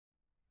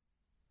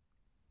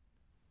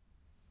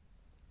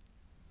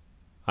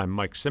I'm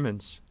Mike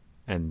Simmons,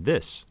 and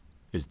this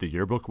is the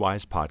Yearbook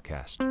Wise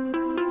Podcast.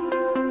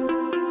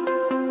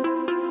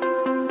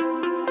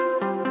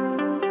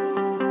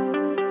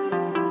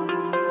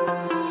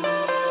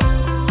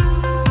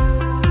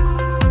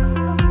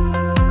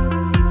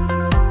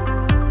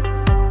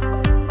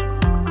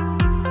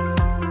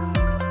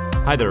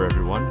 Hi there,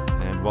 everyone,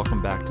 and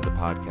welcome back to the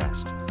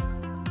podcast.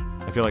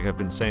 I feel like I've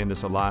been saying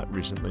this a lot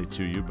recently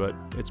to you, but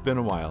it's been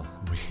a while.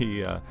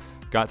 We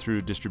got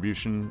through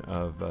distribution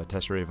of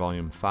Tesserae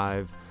Volume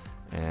 5,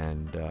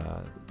 and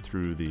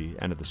through the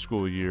end of the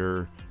school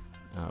year.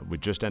 We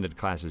just ended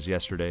classes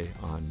yesterday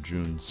on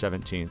June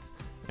 17th,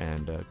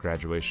 and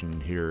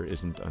graduation here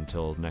isn't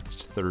until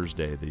next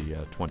Thursday, the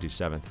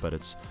 27th, but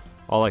it's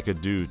all I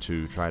could do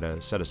to try to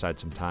set aside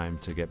some time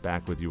to get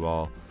back with you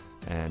all.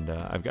 And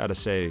I've got to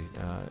say,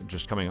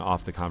 just coming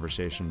off the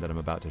conversation that I'm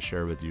about to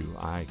share with you,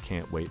 I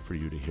can't wait for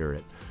you to hear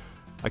it.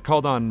 I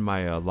called on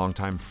my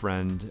longtime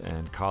friend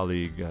and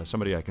colleague,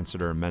 somebody I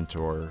consider a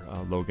mentor,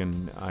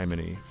 Logan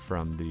Aimone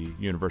from the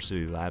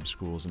University Lab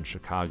Schools in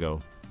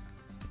Chicago,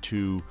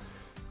 to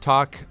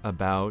talk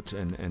about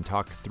and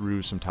talk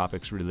through some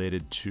topics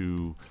related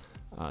to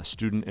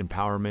student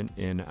empowerment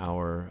in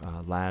our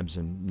labs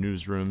and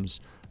newsrooms,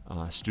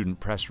 student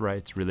press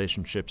rights,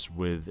 relationships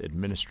with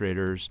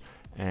administrators,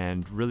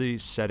 and really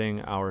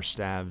setting our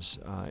staffs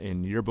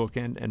in yearbook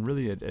and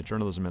really at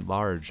journalism at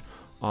large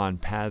on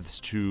paths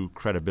to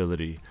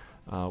credibility,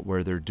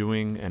 where they're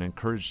doing and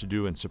encouraged to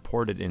do and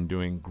supported in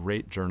doing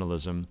great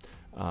journalism,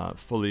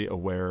 fully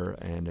aware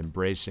and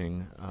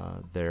embracing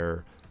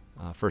their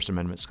First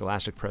Amendment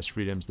scholastic press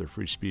freedoms, their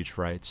free speech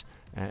rights,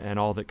 and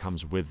all that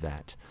comes with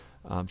that.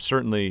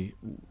 Certainly,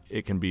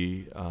 it can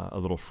be a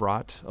little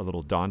fraught, a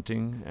little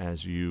daunting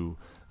as you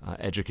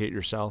educate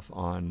yourself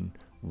on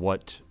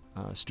what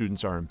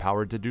students are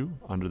empowered to do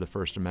under the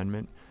First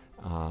Amendment.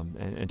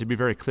 And to be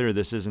very clear,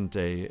 this isn't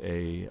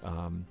a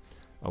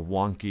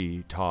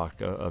wonky talk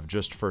of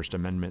just First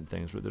Amendment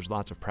things, but there's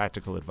lots of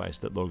practical advice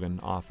that Logan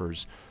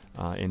offers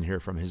in here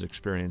from his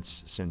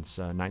experience since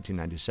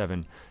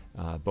 1997,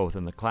 both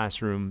in the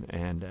classroom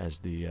and as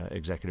the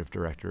executive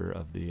director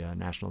of the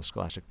National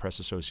Scholastic Press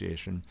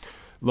Association.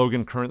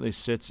 Logan currently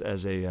sits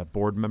as a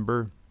board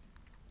member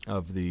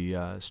of the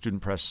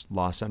Student Press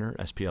Law Center,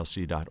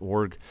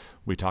 SPLC.org.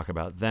 We talk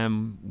about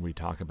them. We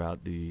talk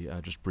about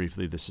just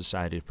briefly, the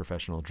Society of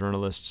Professional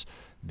Journalists,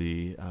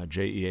 the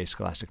JEA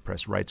Scholastic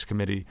Press Rights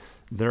Committee.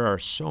 There are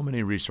so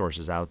many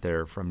resources out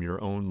there, from your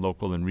own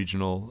local and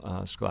regional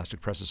scholastic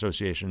press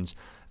associations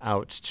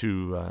out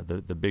to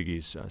the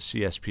biggies,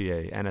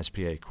 CSPA,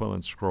 NSPA, Quill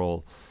and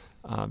Scroll.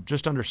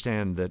 Just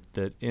understand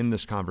that in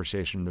this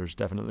conversation, there's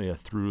definitely a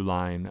through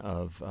line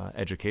of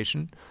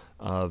education,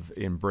 of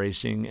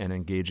embracing and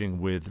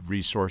engaging with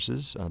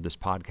resources, this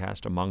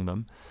podcast among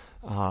them,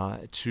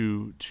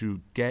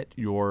 to get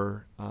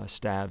your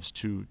staffs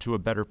to a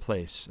better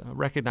place,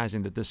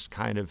 recognizing that this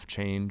kind of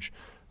change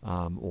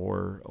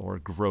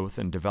or growth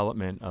and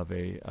development of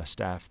a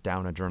staff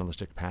down a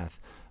journalistic path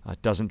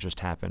doesn't just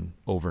happen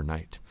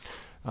overnight.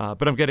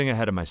 But I'm getting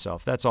ahead of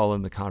myself. That's all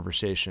in the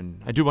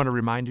conversation. I do want to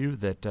remind you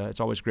that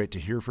it's always great to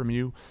hear from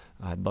you.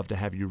 I'd love to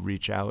have you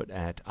reach out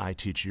at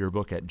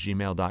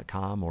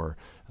iteachyearbook@gmail.com, or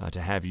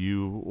to have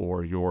you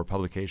or your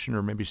publication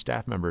or maybe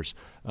staff members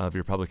of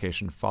your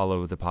publication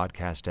follow the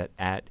podcast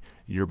at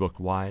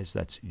yearbookwise.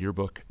 That's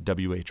yearbook,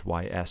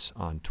 WHYS,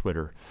 on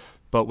Twitter.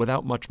 But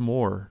without much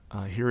more,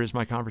 here is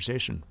my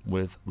conversation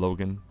with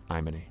Logan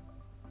Aimone.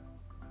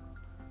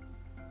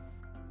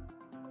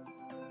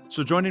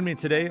 So joining me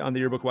today on the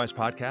Yearbook Wise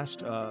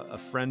podcast, a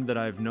friend that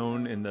I've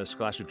known in the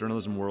scholastic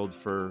journalism world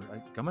for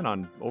coming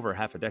on over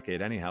half a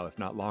decade anyhow, if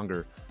not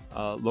longer.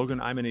 Logan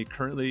Aimone,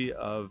 currently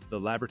of the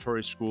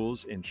laboratory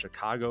schools in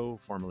Chicago,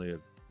 formerly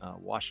of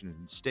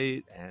Washington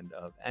State, and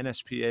of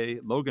NSPA.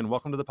 Logan,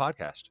 welcome to the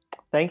podcast.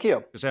 Thank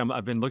you.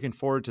 I've been looking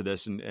forward to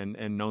this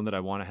and known that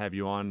I want to have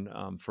you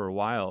on for a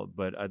while,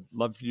 but I'd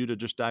love for you to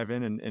just dive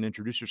in and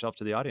introduce yourself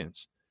to the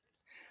audience.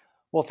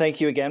 Well,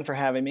 thank you again for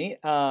having me.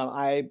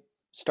 I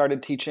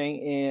started teaching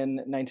in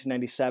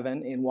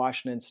 1997 in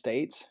Washington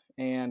State,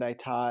 and I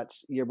taught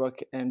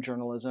yearbook and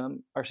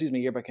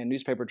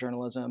newspaper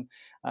journalism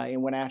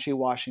in Wenatchee,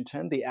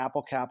 Washington, the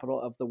Apple capital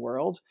of the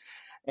world.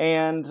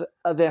 And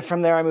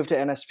from there, I moved to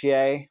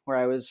NSPA, where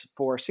I was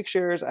for 6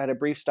 years. I had a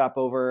brief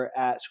stopover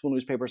at School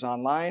Newspapers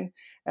Online.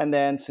 And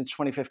then since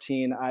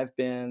 2015, I've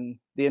been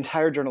the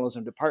entire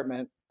journalism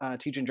department,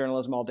 teaching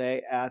journalism all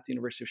day at the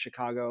University of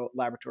Chicago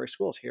Laboratory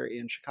Schools here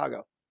in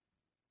Chicago.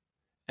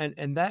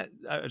 And that,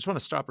 I just want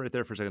to stop right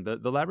there for a second.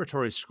 The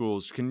laboratory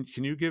schools, can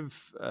you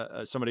give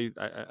somebody,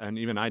 and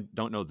even I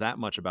don't know that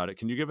much about it,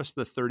 can you give us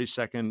the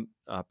 30-second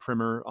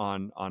primer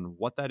on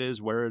what that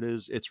is, where it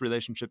is, its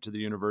relationship to the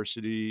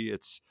university?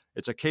 It's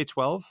a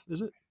K-12,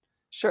 is it?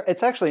 Sure.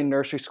 It's actually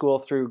nursery school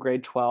through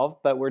grade 12,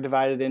 but we're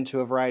divided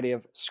into a variety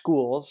of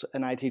schools,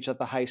 and I teach at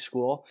the high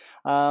school.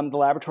 The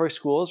laboratory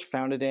schools,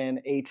 founded in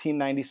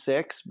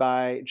 1896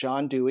 by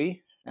John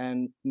Dewey.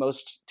 And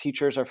most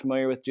teachers are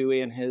familiar with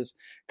Dewey and his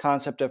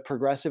concept of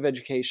progressive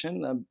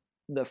education.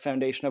 the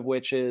foundation of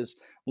which is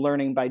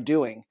learning by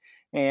doing.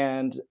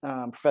 And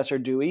Professor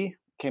Dewey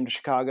came to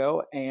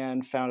Chicago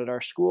and founded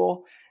our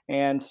school.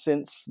 And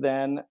since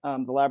then,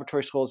 the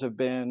laboratory schools have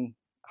been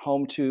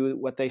home to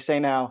what they say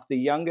now, the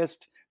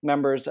youngest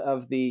members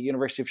of the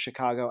University of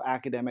Chicago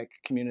academic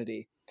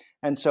community.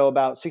 And so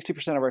about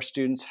 60% of our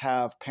students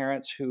have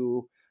parents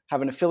who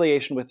have an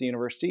affiliation with the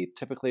university.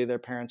 Typically, their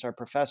parents are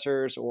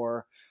professors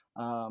or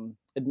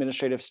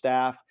administrative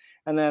staff.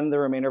 And then the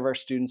remainder of our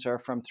students are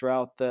from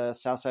throughout the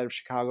south side of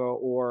Chicago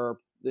or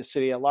the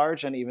city at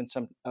large, and even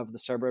some of the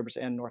suburbs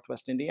and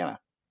Northwest Indiana.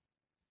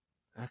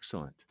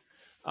 Excellent.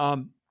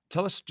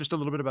 Tell us just a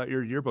little bit about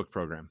your yearbook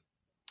program.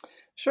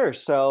 Sure.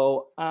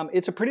 So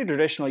it's a pretty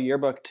traditional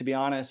yearbook, to be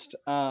honest.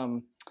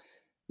 I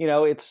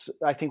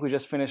think we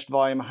just finished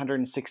volume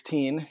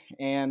 116,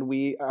 and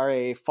we are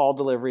a fall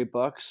delivery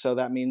book. So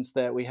that means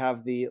that we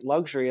have the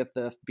luxury at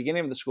the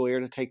beginning of the school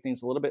year to take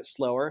things a little bit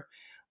slower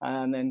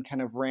and then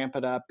kind of ramp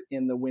it up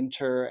in the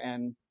winter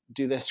and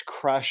do this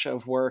crush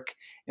of work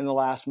in the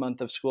last month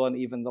of school and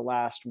even the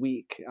last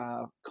week,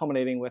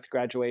 culminating with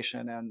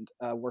graduation and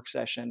work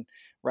session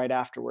right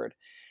afterward.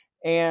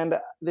 And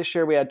this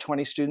year we had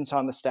 20 students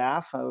on the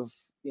staff of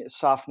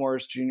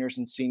sophomores, juniors,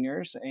 and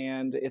seniors.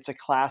 And it's a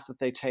class that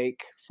they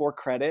take for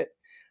credit,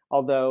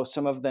 although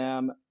some of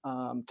them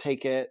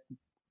take it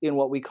in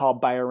what we call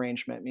by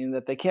arrangement, meaning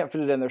that they can't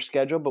fit it in their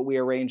schedule, but we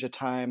arrange a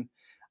time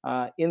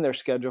in their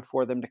schedule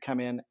for them to come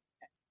in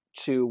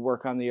to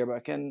work on the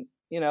yearbook. And,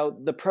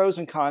 the pros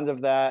and cons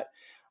of that,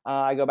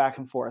 I go back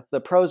and forth. The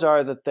pros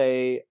are that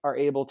they are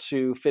able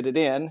to fit it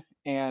in,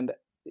 and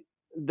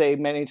they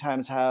many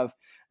times have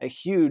a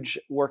huge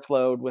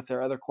workload with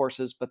their other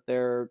courses, but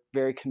they're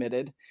very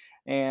committed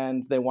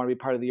and they want to be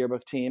part of the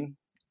yearbook team.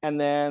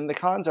 And then the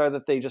cons are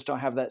that they just don't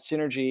have that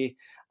synergy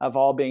of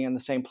all being in the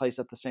same place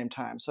at the same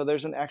time. So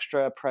there's an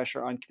extra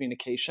pressure on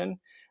communication,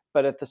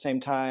 but at the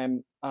same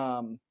time,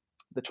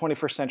 the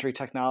 21st century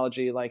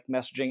technology like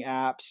messaging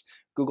apps,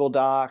 Google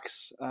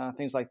Docs,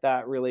 things like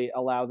that really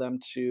allow them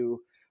to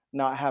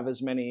not have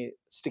as many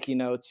sticky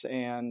notes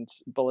and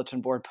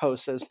bulletin board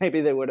posts as maybe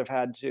they would have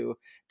had to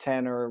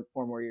 10 or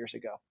more years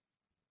ago.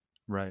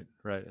 Right.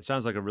 It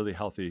sounds like a really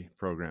healthy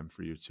program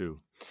for you too.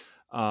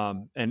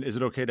 And is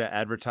it okay to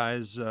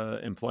advertise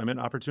employment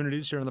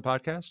opportunities here on the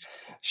podcast?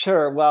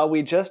 Sure. Well,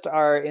 we just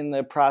are in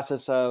the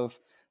process of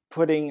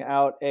putting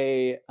out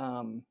a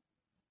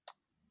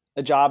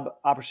job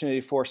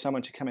opportunity for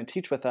someone to come and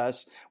teach with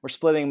us. We're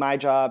splitting my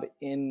job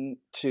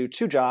into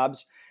 2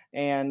 jobs,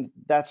 and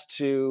that's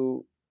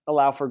to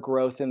allow for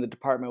growth in the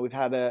department. We've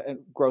had a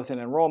growth in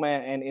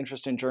enrollment and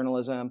interest in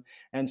journalism.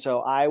 And so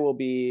I will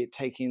be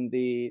taking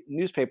the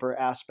newspaper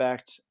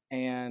aspect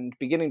and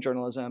beginning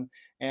journalism,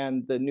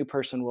 and the new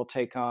person will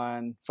take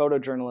on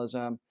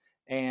photojournalism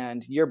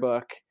and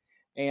yearbook.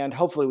 And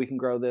hopefully we can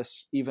grow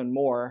this even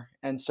more.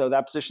 And so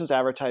that position's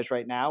advertised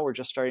right now. We're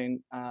just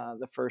starting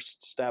the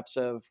first steps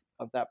of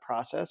that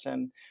process,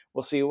 and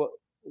we'll see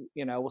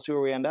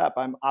where we end up.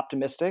 I'm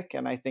optimistic,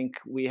 and I think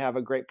we have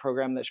a great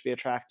program that should be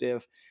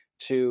attractive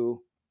to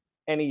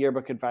any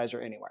yearbook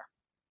advisor anywhere.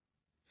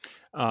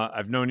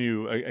 I've known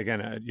you,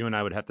 again, you and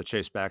I would have to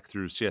chase back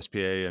through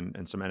CSPA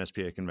and some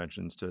NSPA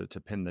conventions to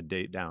pin the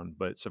date down.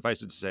 But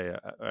suffice it to say,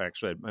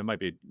 actually, it might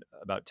be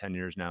about 10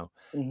 years now.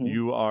 Mm-hmm.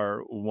 You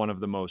are one of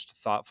the most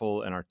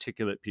thoughtful and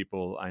articulate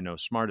people I know,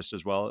 smartest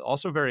as well,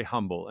 also very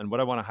humble. And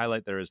what I want to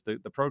highlight there is the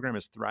program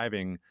is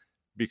thriving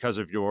because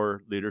of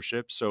your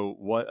leadership. So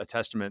what a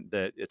testament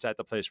that it's at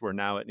the place where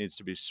now it needs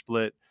to be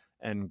split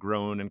and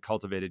grown and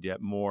cultivated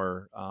yet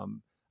more.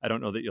 I don't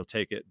know that you'll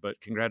take it,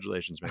 but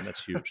congratulations, man.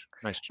 That's huge.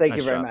 Nice. Thank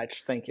you very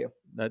much. Thank you.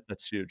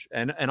 That's huge.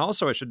 And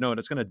also I should note,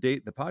 it's going to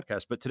date the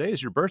podcast, but today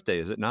is your birthday,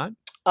 is it not?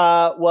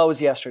 Well, it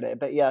was yesterday,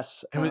 but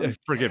yes.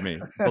 Forgive me.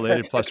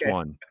 Belated plus okay.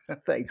 1.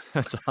 Thanks.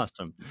 That's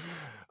awesome.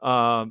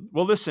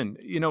 Well, listen,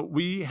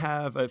 we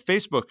have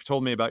Facebook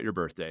told me about your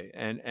birthday,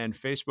 and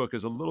Facebook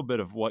is a little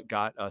bit of what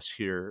got us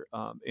here,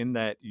 in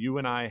that you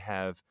and I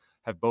have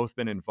both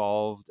been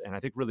involved and I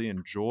think really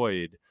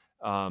enjoyed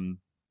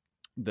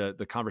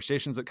the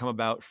conversations that come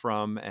about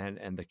from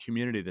and the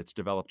community that's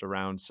developed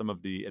around some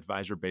of the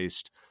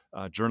advisor-based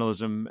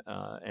journalism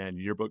and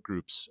yearbook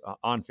groups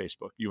on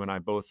Facebook. You and I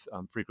both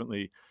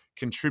frequently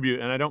contribute,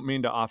 and I don't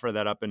mean to offer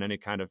that up in any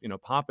kind of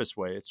pompous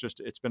way.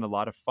 It's been a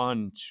lot of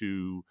fun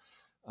to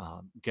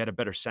get a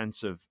better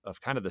sense of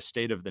kind of the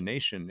state of the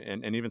nation,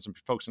 and even some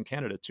folks in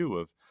Canada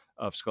too,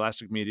 of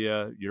scholastic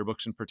media,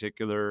 yearbooks in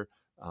particular,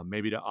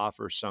 maybe to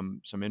offer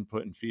some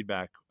input and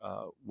feedback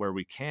where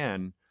we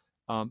can.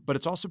 But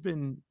it's also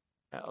been,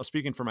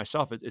 speaking for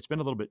myself, it's been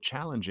a little bit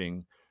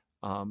challenging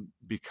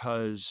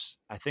because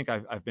I think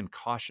I've been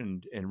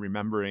cautioned in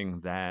remembering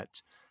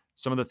that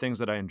some of the things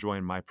that I enjoy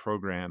in my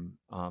program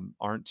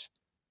aren't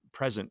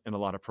present in a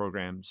lot of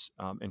programs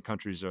in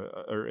countries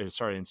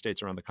in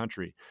states around the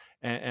country.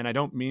 And I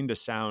don't mean to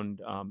sound,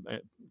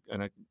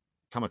 and I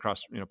come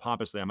across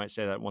pompously, I might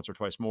say that once or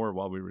twice more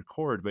while we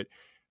record, but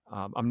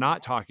I'm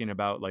not talking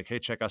about like, hey,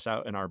 check us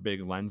out in our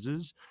big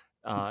lenses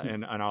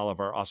and all of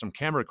our awesome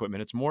camera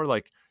equipment. It's more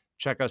like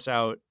check us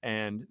out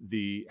and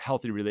the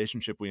healthy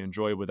relationship we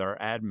enjoy with our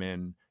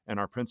admin and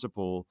our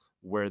principal,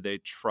 where they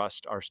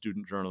trust our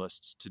student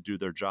journalists to do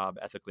their job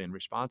ethically and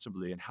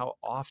responsibly, and how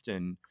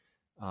often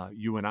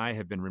you and I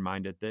have been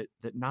reminded that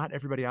not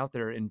everybody out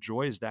there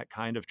enjoys that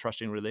kind of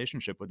trusting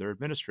relationship with their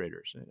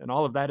administrators. And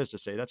all of that is to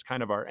say that's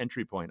kind of our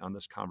entry point on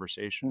this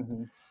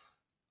conversation.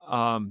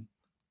 Mm-hmm.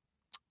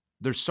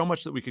 There's so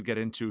much that we could get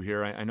into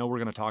here. I know we're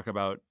going to talk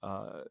about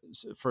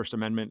First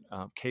Amendment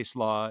case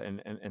law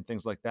and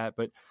things like that.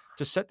 But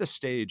to set the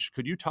stage,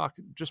 could you talk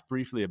just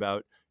briefly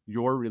about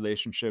your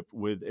relationship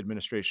with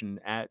administration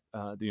at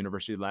the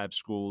university lab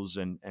schools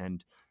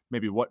and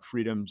maybe what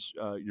freedoms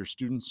your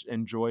students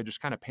enjoy?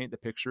 Just kind of paint the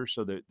picture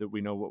so that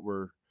we know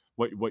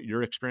what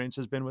your experience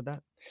has been with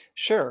that.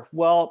 Sure.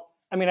 Well,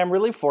 I mean, I'm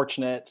really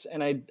fortunate,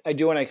 and I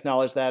do want to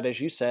acknowledge that,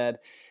 as you said,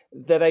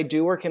 that I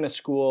do work in a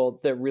school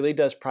that really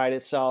does pride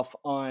itself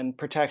on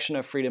protection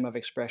of freedom of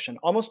expression,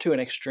 almost to an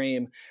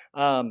extreme.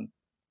 The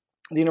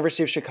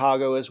University of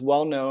Chicago is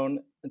well known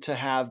to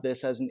have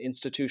this as an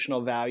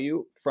institutional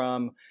value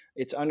from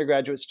its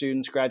undergraduate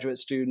students, graduate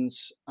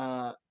students,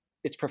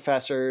 its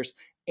professors,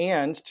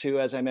 and to,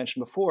 as I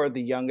mentioned before,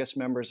 the youngest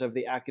members of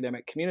the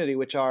academic community,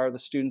 which are the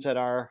students at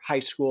our high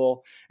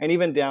school and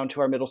even down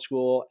to our middle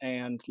school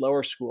and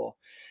lower school.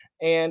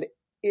 And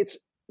it's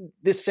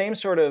this same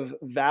sort of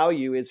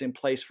value is in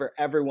place for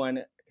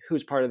everyone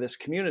who's part of this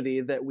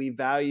community, that we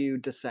value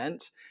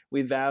dissent,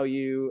 we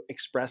value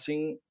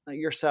expressing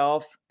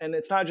yourself. And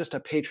it's not just a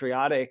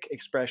patriotic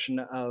expression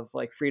of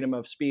like freedom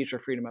of speech or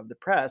freedom of the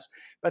press,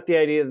 but the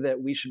idea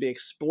that we should be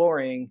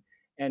exploring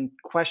and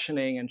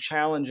questioning and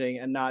challenging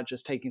and not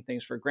just taking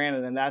things for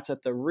granted. And that's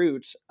at the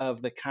root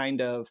of the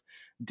kind of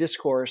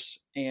discourse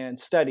and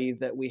study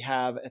that we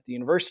have at the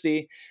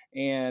university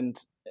and,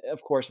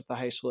 of course, at the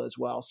high school as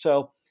well.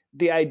 So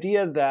the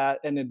idea that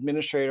an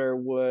administrator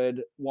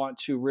would want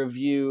to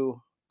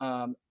review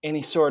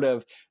any sort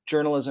of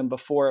journalism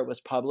before it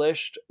was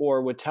published,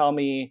 or would tell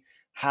me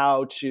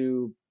how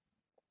to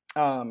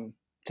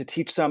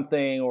teach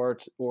something, or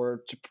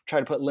to try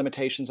to put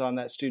limitations on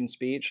that student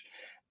speech,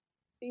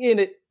 in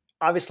it,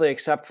 obviously,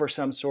 except for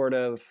some sort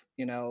of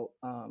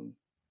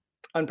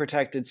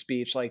unprotected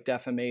speech like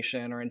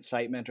defamation or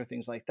incitement or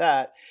things like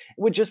that,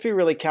 it would just be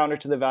really counter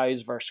to the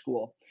values of our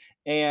school.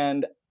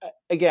 And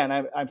again,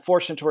 I'm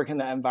fortunate to work in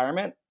that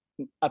environment.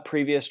 A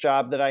previous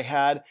job that I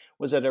had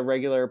was at a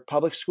regular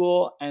public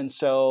school. And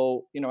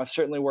so, I've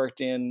certainly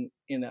worked in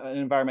an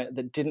environment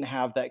that didn't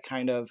have that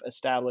kind of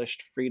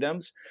established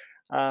freedoms.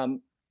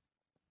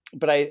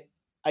 But I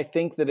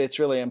think that it's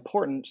really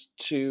important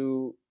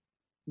to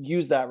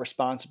use that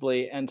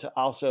responsibly and to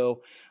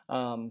also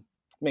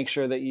make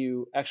sure that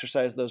you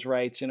exercise those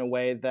rights in a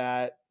way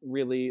that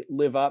really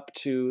live up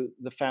to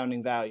the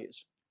founding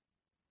values.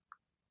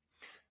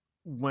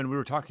 When we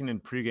were talking in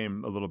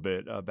pregame a little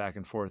bit back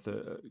and forth,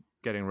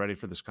 getting ready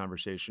for this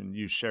conversation,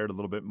 you shared a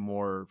little bit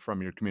more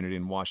from your community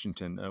in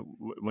Washington.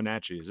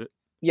 Wenatchee, is it?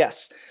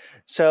 Yes.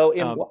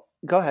 So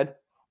go ahead.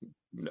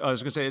 I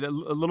was going to say it a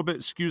little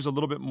bit skews a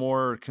little bit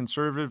more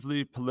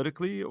conservatively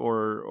politically,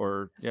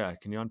 or yeah,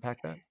 can you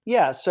unpack that?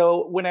 Yeah.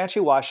 So Wenatchee,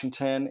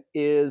 Washington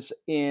is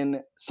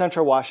in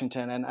central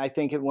Washington. And I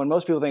think when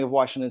most people think of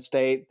Washington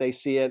State, they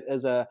see it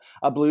as a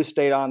blue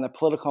state on the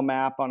political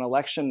map on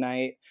election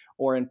night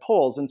or in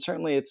polls. And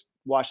certainly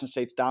Washington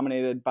State's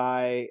dominated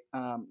by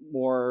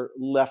more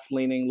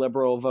left-leaning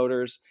liberal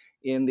voters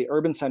in the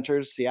urban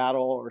centers,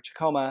 Seattle or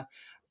Tacoma.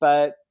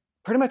 But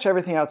pretty much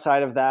everything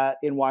outside of that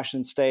in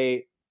Washington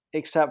State,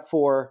 except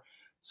for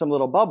some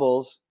little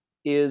bubbles,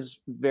 is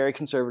very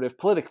conservative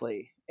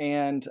politically.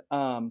 And,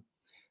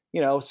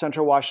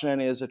 Central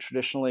Washington is a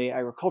traditionally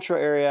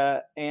agricultural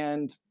area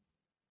and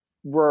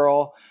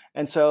rural.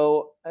 And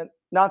so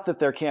not that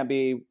there can't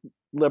be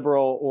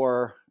liberal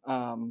or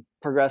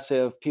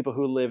progressive people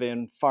who live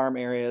in farm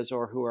areas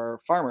or who are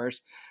farmers,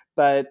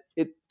 but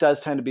it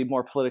does tend to be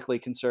more politically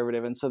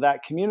conservative. And so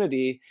that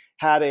community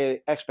had an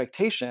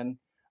expectation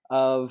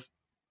of,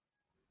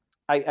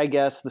 I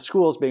guess, the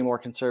schools being more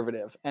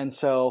conservative. And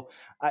so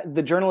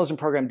the journalism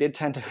program did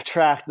tend to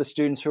attract the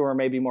students who are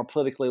maybe more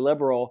politically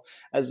liberal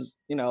as,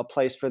 a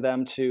place for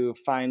them to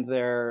find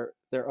their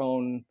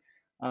own,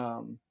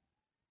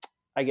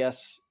 I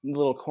guess,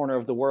 little corner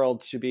of the world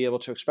to be able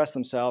to express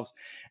themselves.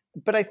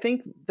 But I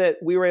think that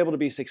we were able to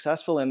be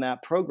successful in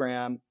that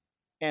program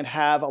and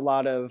have a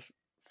lot of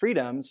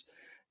freedoms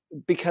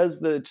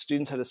because the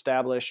students had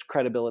established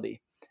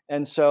credibility.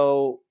 And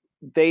so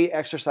they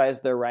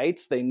exercised their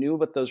rights. They knew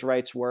what those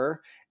rights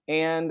were,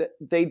 and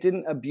they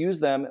didn't abuse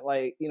them.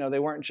 Like, they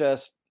weren't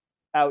just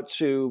out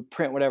to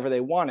print whatever they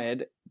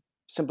wanted,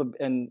 simply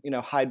and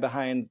hide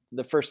behind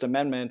the First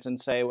Amendment and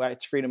say, well,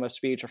 it's freedom of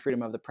speech or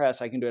freedom of the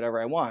press. I can do whatever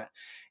I want.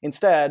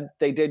 Instead,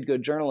 they did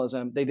good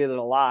journalism. They did it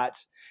a lot,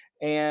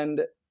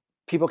 and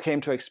people came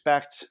to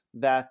expect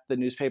that the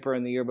newspaper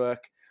and the yearbook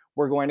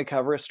were going to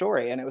cover a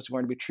story, and it was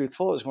going to be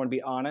truthful. It was going to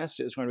be honest.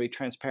 It was going to be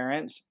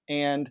transparent.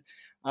 And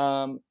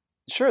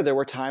sure, there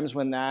were times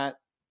when that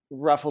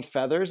ruffled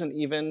feathers and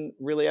even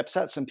really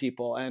upset some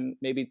people and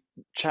maybe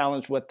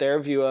challenged what their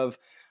view of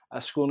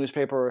a school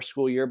newspaper or a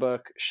school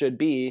yearbook should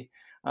be.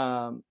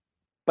 But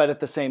at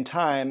the same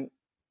time,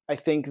 I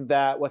think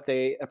that what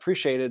they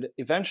appreciated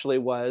eventually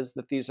was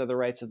that these are the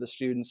rights of the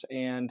students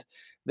and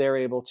they're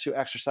able to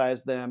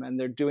exercise them, and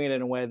they're doing it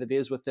in a way that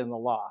is within the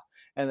law.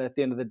 And at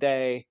the end of the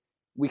day,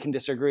 we can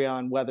disagree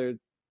on whether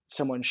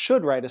someone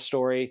should write a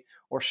story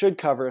or should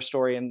cover a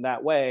story in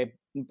that way,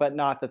 but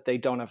not that they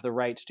don't have the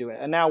right to do it.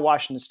 And now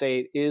Washington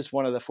State is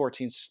one of the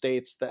 14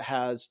 states that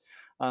has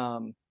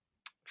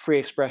free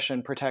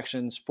expression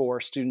protections for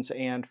students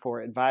and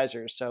for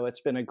advisors. So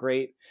it's been a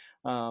great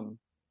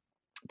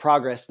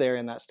progress there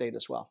in that state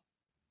as well.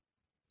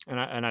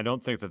 And I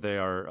don't think that they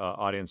are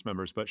audience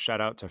members, but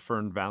shout out to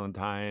Fern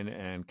Valentine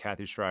and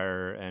Kathy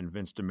Schreier and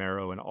Vince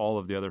DeMero and all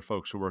of the other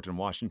folks who worked in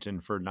Washington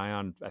for nigh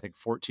on, I think,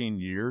 14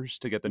 years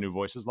to get the New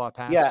Voices law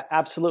passed. Yeah,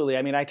 absolutely.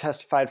 I mean, I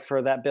testified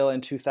for that bill in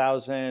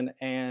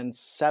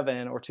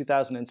 2007 or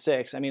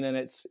 2006. I mean, and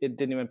it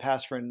didn't even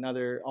pass for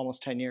another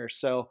almost 10 years.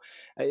 So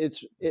and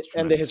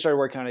they had started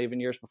working on it even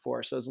years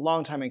before. So it's a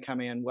long time in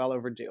coming and well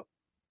overdue.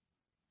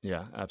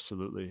 Yeah,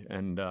 absolutely.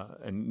 And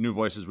New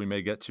Voices we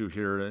may get to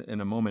here in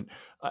a moment.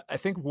 I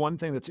think one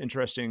thing that's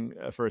interesting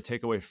for a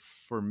takeaway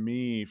for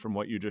me from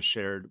what you just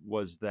shared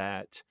was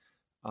that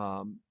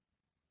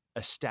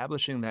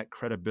establishing that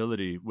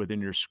credibility within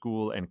your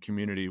school and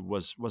community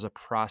was a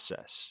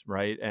process,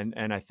 right?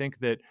 And I think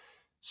that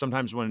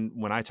sometimes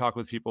when I talk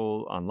with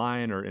people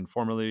online or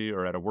informally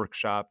or at a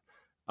workshop,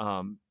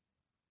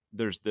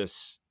 there's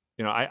this,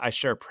 I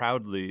share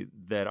proudly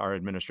that our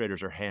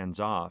administrators are hands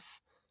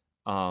off.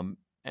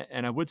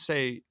 And I would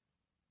say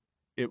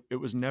it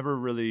was never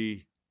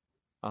really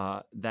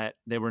that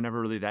they were never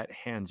really that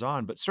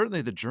hands-on, but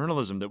certainly the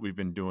journalism that we've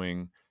been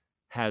doing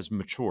has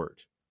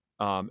matured.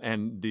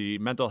 And the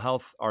mental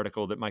health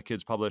article that my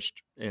kids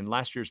published in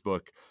last year's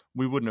book,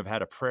 we wouldn't have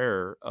had a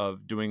prayer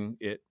of doing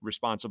it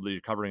responsibly,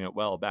 covering it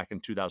well back in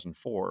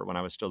 2004 when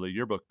I was still a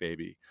yearbook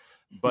baby.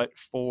 But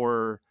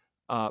for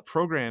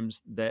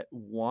programs that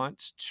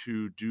want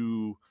to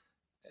do,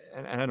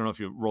 and I don't know if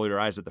you roll your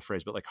eyes at the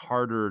phrase, but like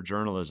harder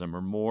journalism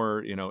or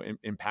more,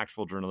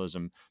 impactful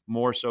journalism,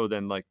 more so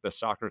than like the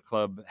soccer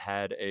club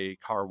had a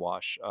car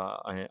wash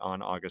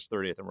on August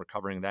 30th, and we're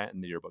covering that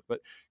in the yearbook.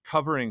 But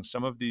covering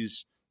some of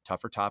these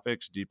tougher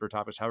topics, deeper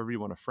topics, however you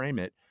want to frame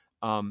it,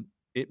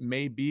 it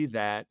may be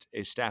that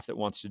a staff that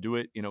wants to do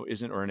it,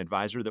 isn't, or an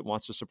advisor that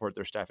wants to support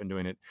their staff in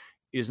doing it,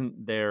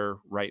 isn't there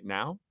right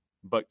now,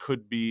 but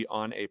could be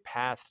on a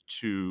path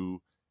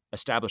to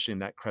establishing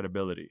that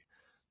credibility.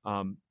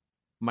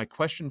 My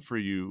question for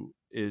you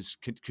is: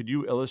 could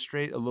you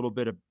illustrate a little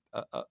bit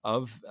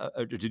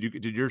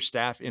did your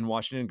staff in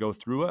Washington go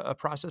through a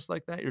process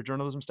like that? Your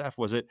journalism staff,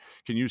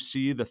 can you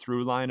see the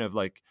through line of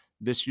like,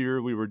 this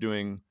year we were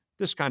doing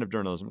this kind of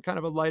journalism, kind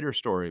of a lighter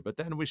story, but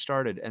then we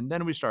started, and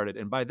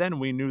by then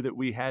we knew that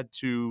we had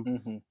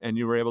to, and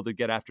you were able to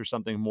get after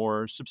something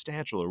more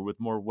substantial or with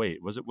more weight.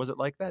 Was it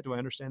like that? Do I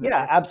understand that? Yeah,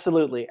 correctly?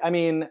 Absolutely. I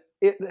mean,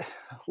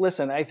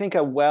 listen, I think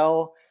a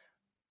well-regarded,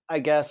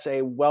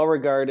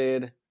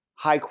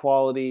 high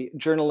quality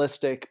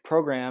journalistic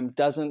program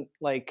doesn't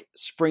like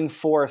spring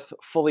forth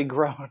fully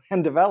grown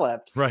and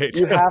developed. Right.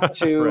 You have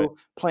to right.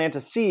 plant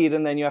a seed,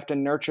 and then you have to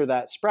nurture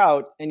that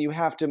sprout, and you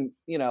have to,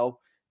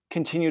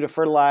 continue to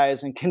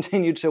fertilize and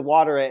continue to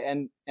water it,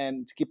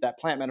 and to keep that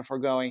plant metaphor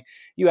going,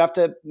 you have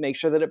to make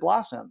sure that it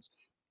blossoms.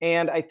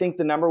 And I think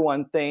the number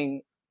one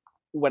thing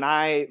when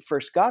I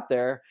first got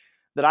there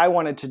that I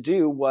wanted to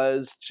do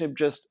was to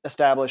just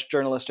establish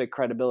journalistic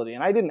credibility.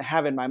 And I didn't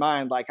have in my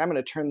mind, like, I'm going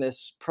to turn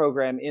this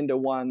program into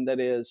one that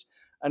is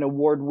an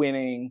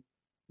award-winning,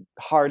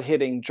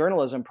 hard-hitting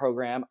journalism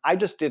program. I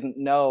just didn't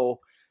know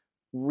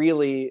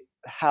really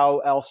how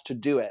else to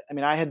do it. I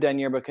mean, I had done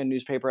yearbook and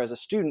newspaper as a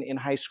student in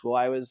high school.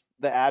 I was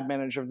the ad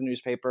manager of the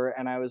newspaper,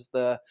 and I was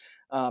the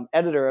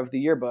editor of the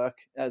yearbook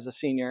as a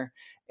senior.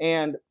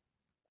 And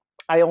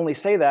I only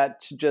say that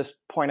to just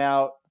point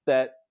out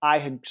that I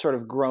had sort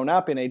of grown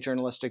up in a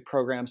journalistic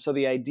program. So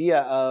the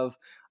idea of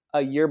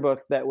a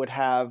yearbook that would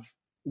have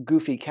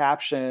goofy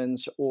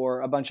captions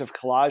or a bunch of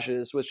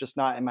collages was just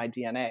not in my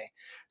DNA.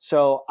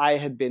 So I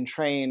had been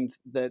trained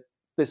that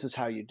this is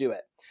how you do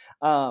it.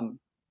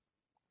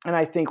 And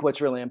I think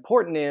what's really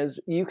important is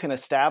you can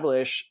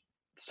establish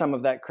some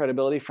of that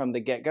credibility from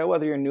the get-go,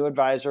 whether you're a new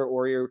advisor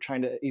or you're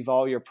trying to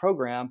evolve your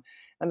program.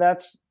 And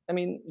that's,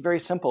 very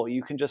simple.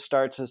 You can just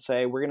start to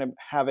say, we're going to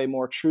have a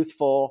more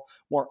truthful,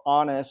 more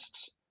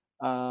honest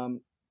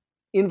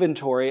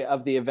inventory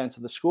of the events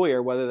of the school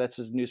year, whether that's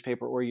a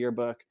newspaper or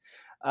yearbook.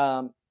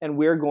 And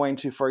we're going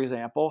to, for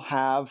example,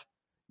 have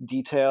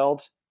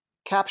detailed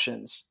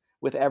captions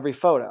with every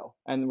photo.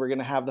 And we're going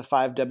to have the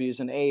 5 W's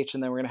and H,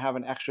 and then we're going to have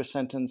an extra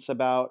sentence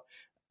about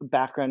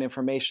background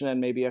information and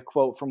maybe a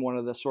quote from one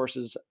of the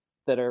sources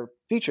that are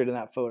featured in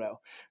that photo.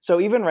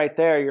 So even right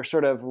there, you're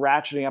sort of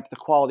ratcheting up the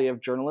quality of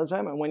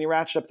journalism. And when you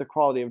ratchet up the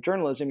quality of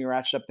journalism, you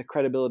ratchet up the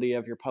credibility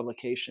of your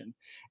publication.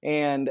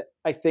 And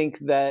I think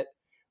that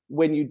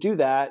when you do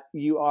that,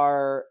 you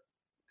are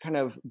kind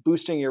of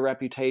boosting your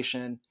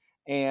reputation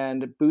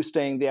and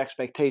boosting the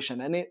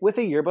expectation. And with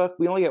a yearbook,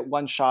 we only get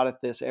one shot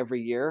at this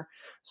every year.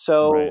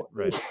 So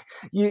Right.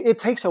 it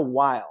takes a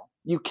while.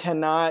 You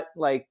cannot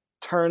like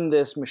turn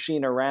this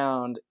machine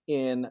around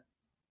in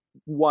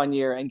 1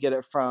 year and get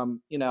it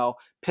from,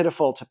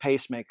 pitiful to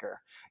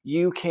pacemaker.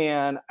 You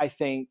can, I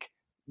think,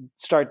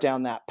 start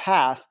down that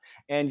path,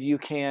 and you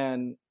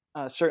can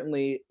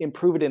certainly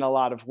improve it in a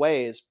lot of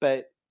ways.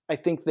 But I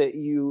think that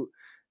you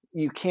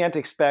can't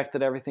expect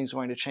that everything's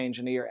going to change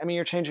in a year. I mean,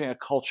 you're changing a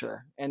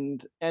culture,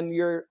 and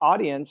your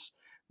audience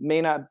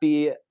may not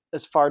be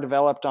as far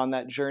developed on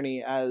that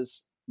journey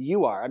as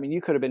you are. I mean,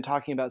 you could have been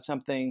talking about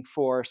something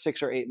for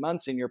 6 or 8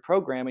 months in your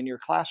program, in your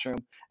classroom,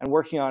 and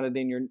working on it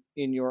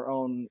in your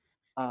own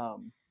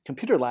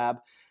computer lab,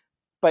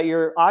 but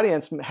your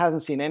audience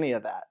hasn't seen any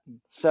of that.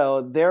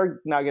 So they're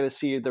not going to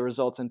see the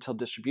results until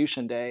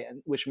distribution day,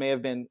 which may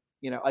have been,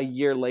 a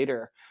year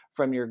later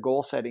from your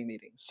goal setting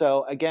meeting.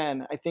 So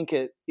again, I think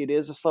it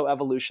is a slow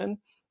evolution,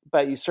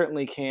 but you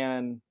certainly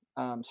can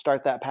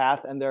start that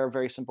path, and there are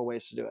very simple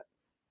ways to do it.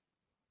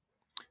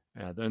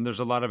 Yeah, and there's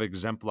a lot of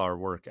exemplar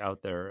work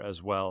out there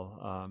as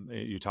well.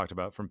 You talked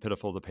about from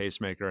pitiful to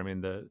pacemaker. I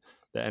mean, the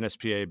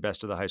NSPA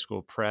Best of the High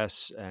School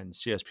Press and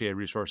CSPA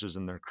resources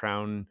and their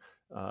Crown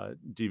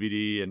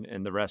DVD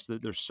and the rest.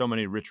 There's so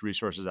many rich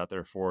resources out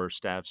there for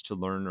staffs to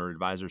learn or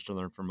advisors to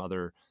learn from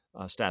other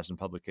staffs and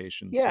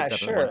publications. So Yeah,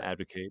 definitely want sure. to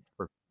advocate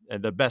for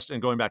the best.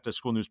 And going back to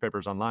school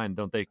newspapers online,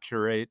 don't they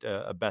curate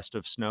a best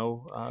of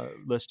snow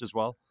list as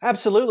well?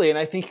 Absolutely. And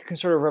I think you can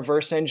sort of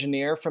reverse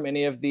engineer from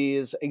any of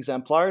these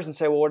exemplars and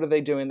say, well, what are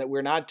they doing that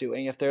we're not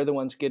doing? If they're the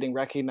ones getting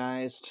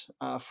recognized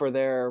for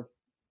their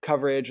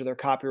coverage or their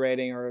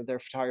copywriting or their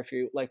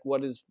photography, like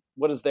what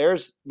does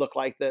theirs look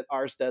like that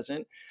ours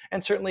doesn't?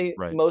 And certainly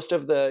Right. most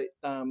of the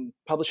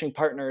publishing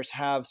partners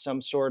have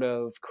some sort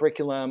of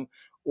curriculum,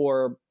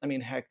 or, I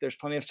mean, heck, there's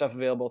plenty of stuff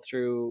available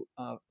through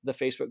the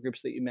Facebook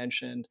groups that you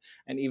mentioned,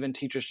 and even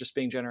teachers just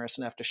being generous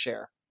enough to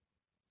share.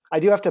 I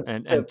do have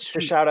to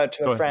shout out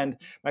to Go ahead.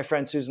 my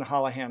friend Susan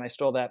Hollahan. I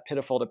stole that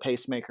pitiful to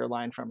pacemaker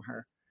line from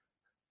her.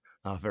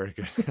 Oh, very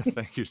good.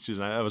 Thank you,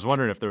 Susan. I was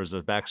wondering if there was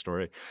a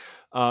backstory.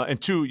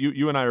 And two,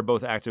 you and I are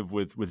both active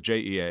with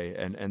JEA,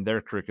 and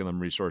their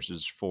curriculum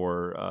resources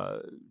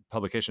for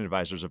publication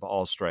advisors of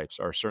all stripes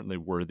are certainly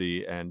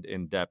worthy and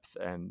in depth,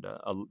 and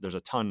there's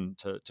a ton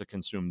to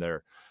consume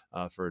there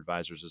for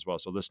advisors as well.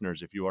 So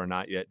listeners, if you are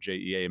not yet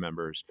JEA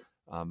members,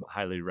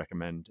 highly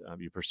recommend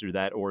you pursue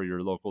that, or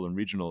your local and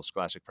regional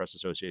Scholastic Press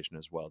Association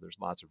as well. There's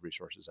lots of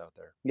resources out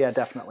there. Yeah,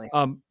 definitely.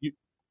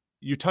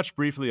 You touched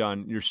briefly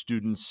on your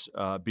students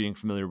being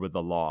familiar with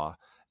the law,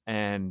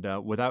 and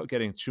without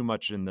getting too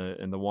much in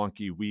the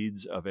wonky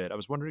weeds of it, I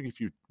was wondering if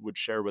you would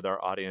share with our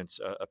audience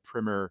a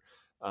primer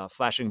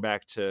flashing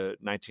back to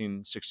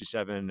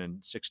 1967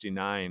 and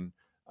 69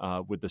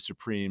 with the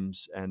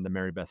Supremes and the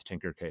Mary Beth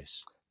Tinker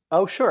case.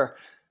 Oh, sure.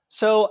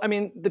 So, I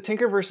mean, the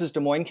Tinker versus Des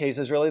Moines case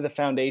is really the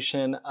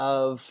foundation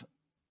of,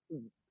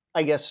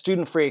 I guess,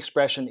 student-free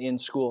expression in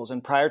schools.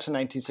 And prior to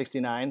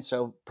 1969,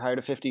 so prior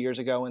to 50 years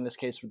ago when this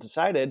case was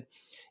decided,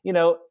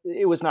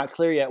 it was not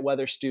clear yet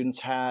whether students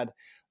had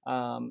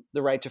the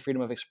right to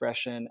freedom of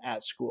expression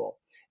at school.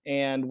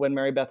 And when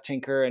Mary Beth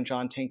Tinker and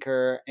John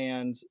Tinker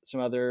and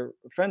some other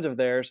friends of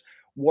theirs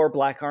wore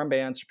black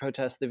armbands to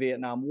protest the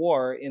Vietnam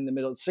War in the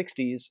middle of the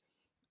 60s,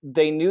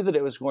 they knew that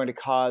it was going to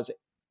cause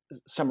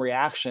some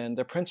reaction.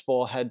 The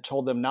principal had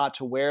told them not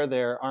to wear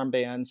their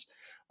armbands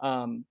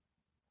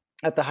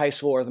at the high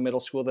school or the middle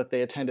school that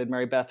they attended.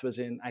 Mary Beth was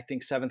in, I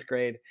think, 7th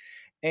grade.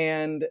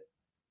 And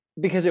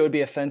because it would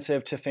be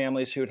offensive to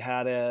families who'd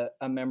had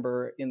a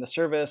member in the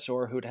service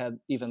or who'd had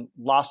even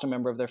lost a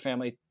member of their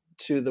family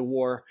to the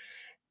war.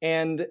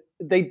 And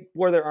they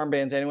wore their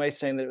armbands anyway,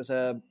 saying that it was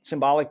a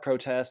symbolic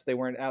protest. They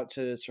weren't out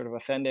to sort of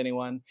offend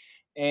anyone.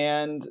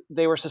 And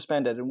they were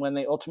suspended. And when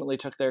they ultimately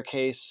took their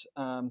case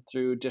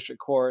through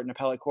district court and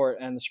appellate court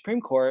and the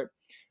Supreme Court,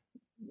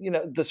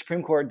 the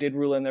Supreme Court did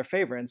rule in their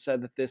favor and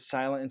said that this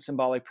silent and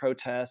symbolic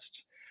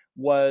protest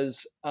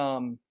was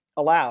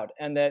allowed,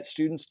 and that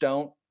students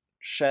don't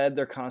shed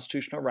their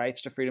constitutional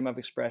rights to freedom of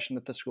expression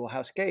at the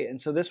schoolhouse gate. And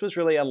so this was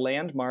really a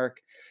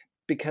landmark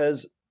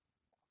because,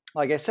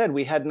 like I said,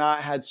 we had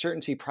not had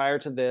certainty prior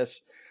to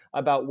this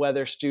about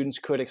whether students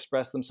could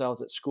express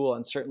themselves at school.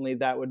 And certainly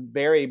that would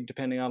vary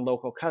depending on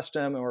local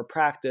custom or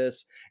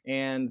practice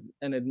and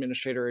an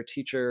administrator or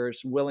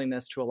teacher's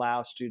willingness to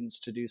allow students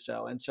to do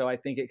so. And so I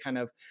think it kind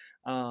of,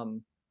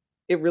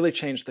 it really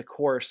changed the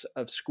course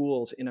of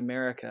schools in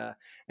America.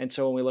 And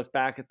so when we look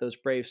back at those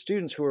brave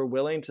students who were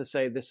willing to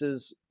say, this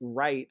is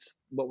right,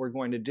 what we're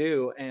going to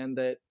do, and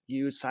that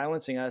you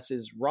silencing us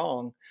is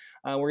wrong,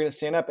 we're going to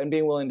stand up, and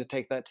being willing to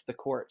take that to the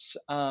courts.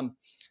 I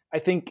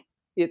think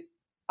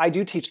I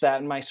do teach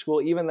that in my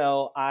school, even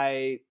though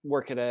I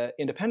work at an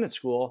independent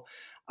school.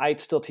 I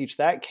still teach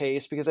that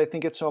case because I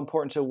think it's so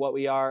important to what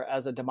we are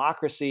as a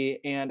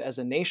democracy and as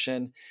a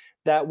nation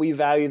that we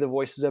value the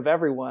voices of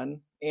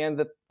everyone, and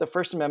that the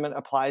First Amendment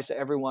applies to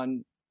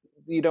everyone.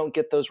 You don't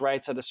get those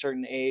rights at a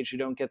certain age. You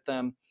don't get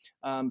them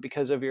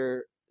because of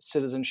your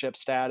citizenship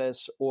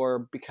status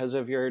or because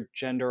of your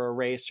gender or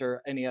race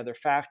or any other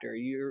factor.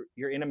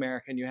 You're in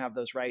America and you have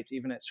those rights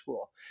even at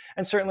school.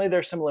 And certainly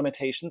there's some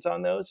limitations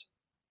on those.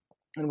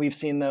 And we've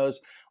seen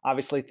those,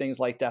 obviously, things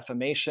like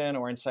defamation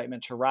or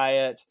incitement to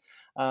riot.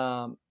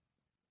 Um,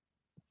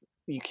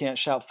 you can't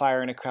shout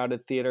fire in a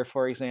crowded theater,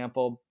 for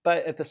example.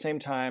 But at the same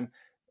time,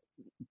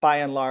 by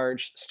and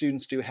large,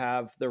 students do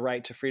have the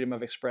right to freedom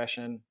of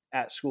expression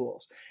at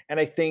schools. And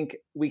I think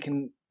we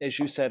can, as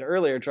you said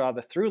earlier, draw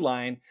the through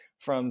line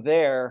from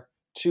there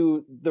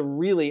to the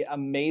really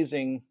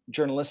amazing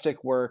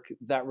journalistic work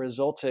that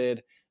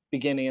resulted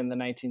beginning in the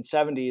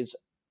 1970s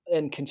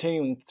and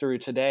continuing through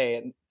today.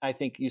 And I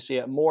think you see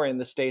it more in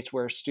the states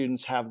where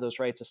students have those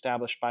rights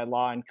established by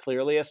law and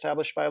clearly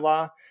established by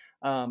law.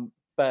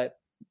 But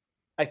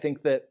I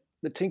think that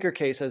the Tinker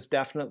case has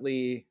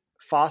definitely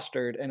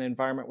fostered an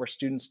environment where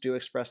students do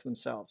express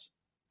themselves.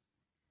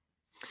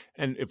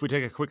 And if we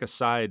take a quick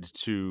aside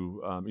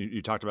to,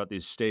 you talked about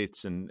these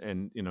states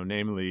and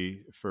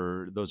namely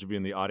for those of you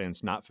in the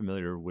audience not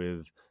familiar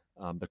with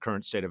the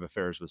current state of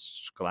affairs with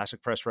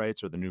scholastic press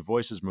rights or the New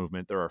Voices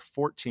movement, there are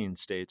 14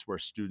 states where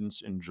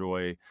students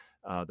enjoy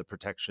the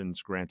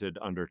protections granted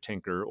under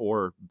Tinker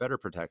or better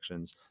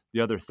protections.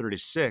 The other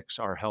 36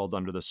 are held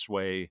under the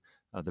sway,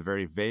 the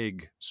very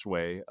vague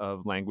sway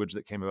of language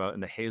that came about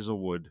in the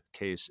Hazelwood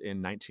case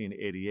in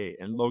 1988.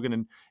 And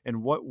Logan,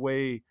 in what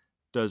way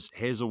does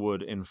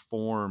Hazelwood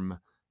inform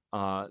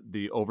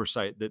the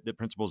oversight that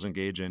principals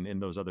engage in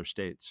those other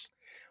states?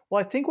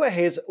 Well, I think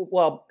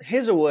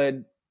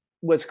Hazelwood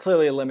was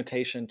clearly a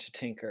limitation to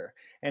Tinker,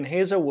 and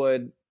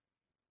Hazelwood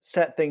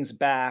set things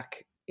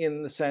back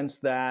in the sense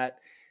that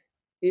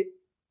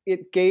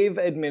it gave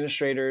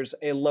administrators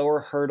a lower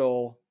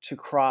hurdle to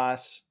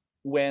cross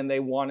when they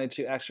wanted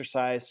to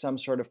exercise some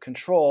sort of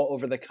control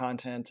over the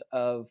content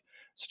of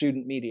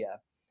student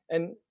media.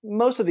 And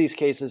most of these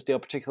cases deal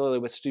particularly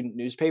with student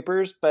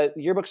newspapers, but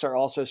yearbooks are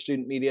also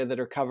student media that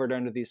are covered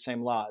under these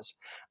same laws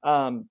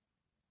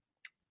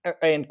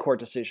and court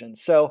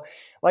decisions. So,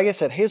 like I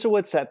said,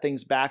 Hazelwood set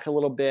things back a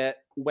little bit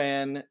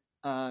when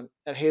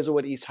at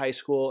Hazelwood East High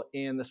School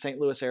in the St.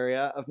 Louis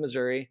area of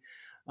Missouri,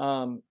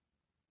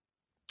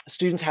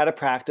 students had a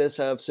practice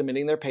of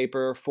submitting their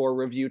paper for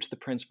review to the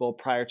principal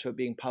prior to it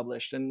being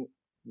published. And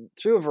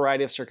through a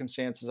variety of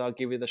circumstances, I'll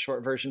give you the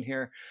short version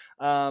here,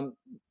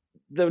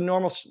 the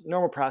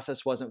normal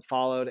process wasn't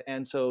followed,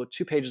 and so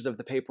 2 pages of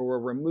the paper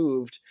were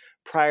removed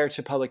prior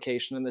to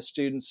publication, and the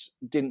students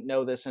didn't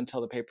know this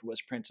until the paper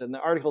was printed. And the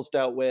articles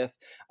dealt with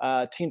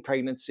teen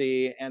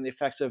pregnancy and the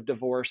effects of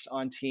divorce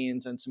on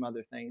teens and some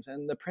other things.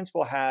 And the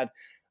principal had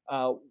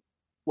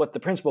what the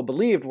principal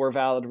believed were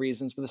valid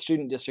reasons, but the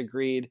student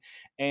disagreed,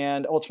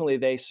 and ultimately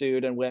they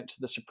sued and went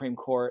to the Supreme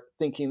Court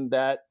thinking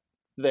that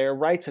their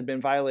rights had been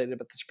violated.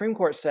 But the Supreme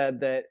Court said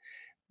that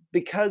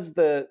because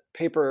the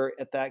paper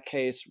at that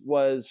case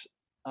was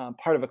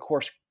part of a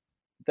course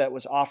that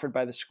was offered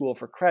by the school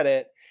for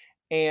credit,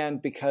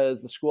 and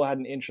because the school had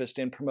an interest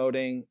in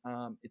promoting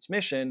its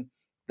mission,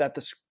 that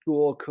the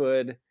school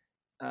could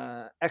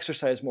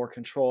exercise more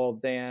control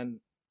than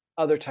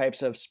other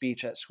types of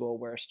speech at school,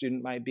 where a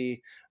student might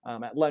be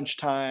at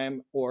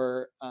lunchtime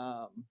or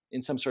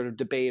in some sort of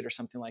debate or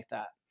something like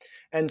that.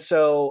 And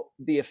so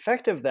the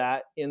effect of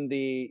that in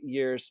the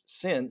years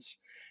since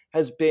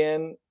has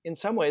been in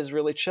some ways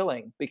really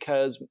chilling,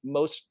 because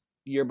most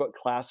yearbook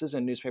classes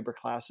and newspaper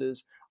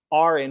classes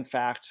are in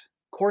fact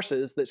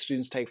courses that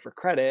students take for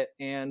credit,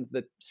 and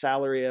the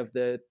salary of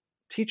the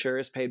teacher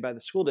is paid by the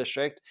school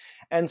district.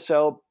 And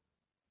so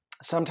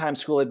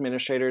sometimes school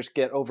administrators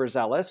get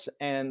overzealous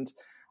and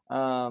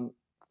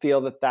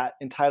feel that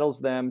entitles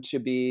them to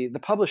be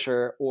the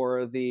publisher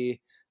or the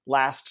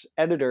last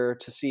editor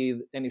to see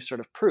any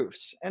sort of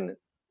proofs. And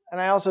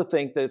I also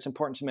think that it's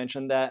important to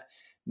mention that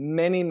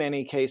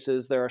many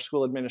cases, there are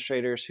school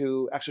administrators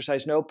who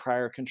exercise no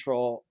prior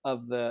control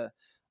of the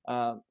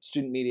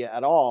student media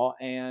at all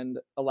and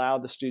allow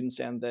the students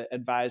and the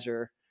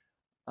advisor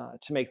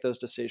to make those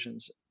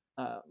decisions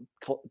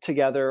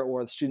together,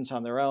 or the students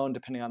on their own,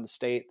 depending on the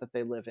state that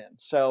they live in.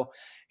 So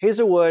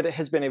Hazelwood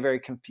has been a very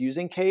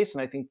confusing case,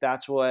 and I think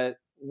that's what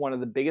one of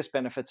the biggest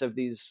benefits of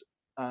these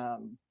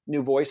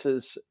New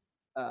Voices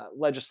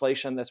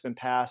legislation that's been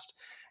passed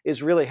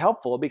is really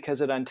helpful,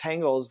 because it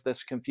untangles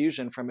this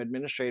confusion from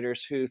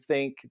administrators who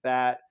think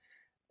that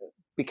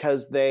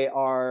because they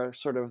are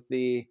sort of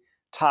the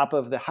top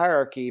of the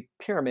hierarchy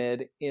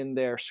pyramid in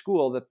their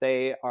school, that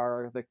they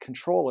are the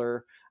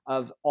controller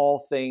of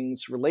all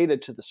things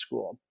related to the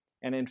school.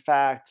 And in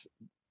fact,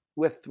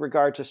 with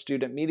regard to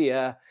student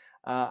media,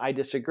 I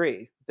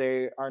disagree.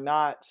 They are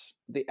not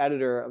the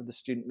editor of the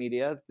student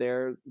media.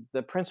 They're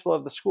the principal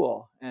of the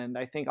school. And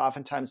I think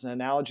oftentimes an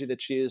analogy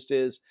that's used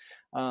is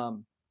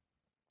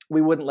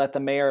we wouldn't let the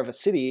mayor of a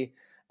city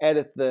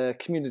edit the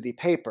community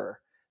paper.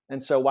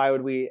 And so why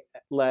would we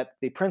let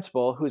the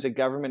principal, who's a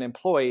government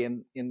employee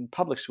in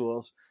public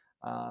schools,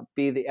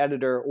 be the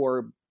editor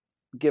or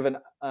given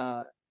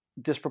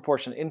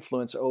disproportionate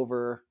influence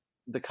over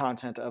the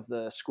content of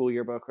the school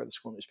yearbook or the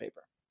school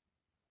newspaper?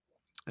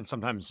 And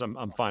sometimes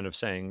I'm fond of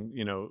saying,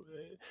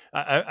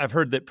 I've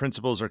heard that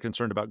principals are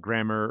concerned about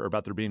grammar or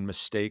about there being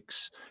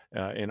mistakes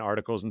in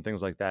articles and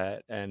things like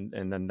that, and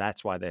then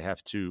that's why they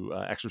have to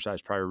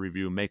exercise prior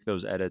review, make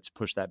those edits,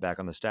 push that back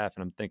on the staff.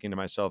 And I'm thinking to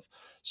myself,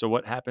 so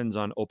what happens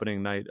on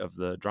opening night of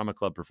the drama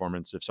club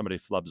performance if somebody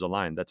flubs a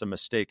line? That's a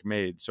mistake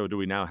made. So do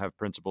we now have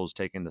principals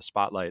taking the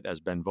spotlight as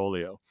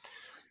Benvolio?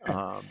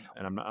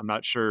 And I'm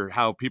not sure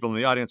how people in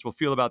the audience will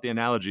feel about the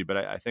analogy, but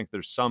I think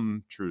there's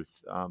some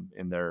truth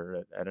in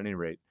there at any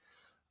rate.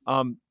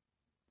 Um,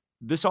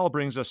 this all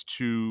brings us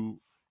to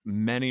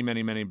many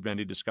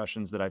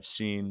discussions that I've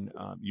seen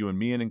you and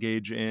me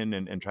engage in,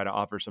 and try to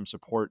offer some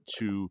support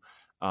to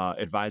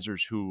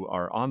advisors who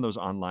are on those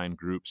online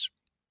groups,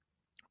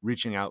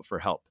 reaching out for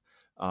help,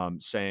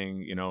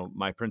 saying,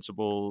 my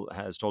principal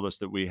has told us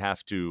that we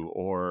have to,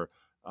 or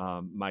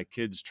my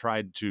kids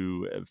tried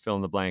to fill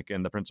in the blank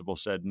and the principal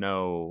said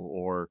no,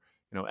 or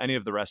any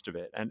of the rest of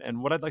it.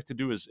 And what I'd like to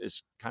do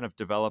is kind of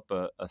develop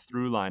a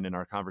through line in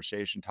our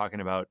conversation,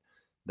 talking about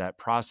that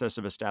process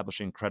of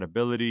establishing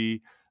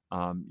credibility.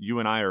 You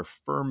and I are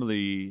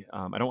firmly,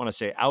 I don't want to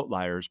say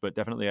outliers, but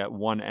definitely at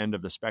one end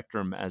of the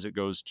spectrum as it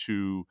goes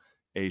to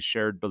a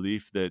shared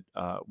belief that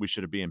we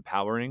should be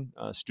empowering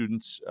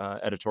students'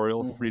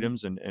 editorial Mm-hmm.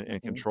 freedoms and Mm-hmm.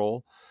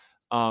 control.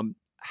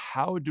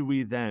 How do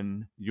we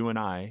then, you and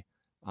I,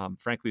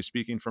 frankly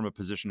speaking from a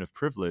position of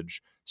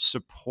privilege,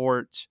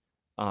 support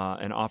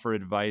and offer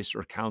advice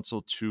or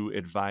counsel to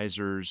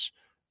advisors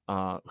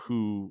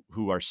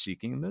who are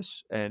seeking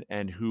this,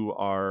 and who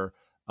are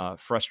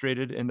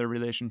frustrated in their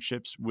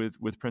relationships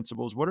with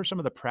principals? What are some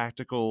of the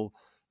practical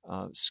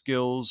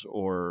skills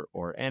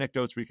or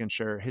anecdotes we can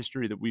share,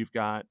 history that we've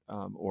got,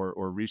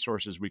 or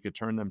resources we could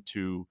turn them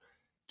to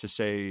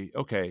say,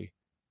 okay,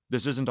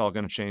 this isn't all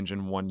going to change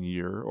in 1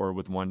 year or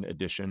with one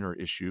edition or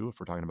issue, if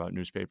we're talking about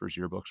newspapers,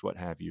 yearbooks, what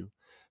have you.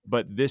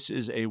 But this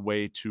is a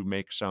way to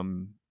make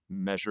some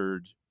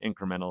measured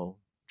incremental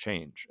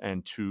change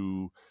and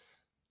to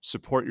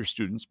support your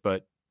students,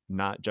 but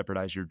not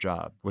jeopardize your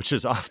job, which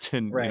is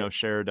often Right.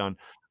 shared on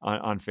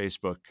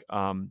Facebook.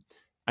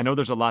 I know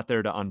there's a lot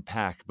there to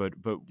unpack, but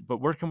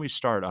where can we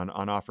start on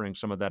offering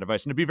some of that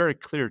advice? And to be very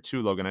clear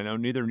too, Logan, I know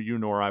neither you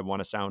nor I want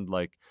to sound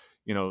like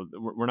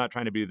we're not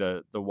trying to be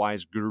the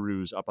wise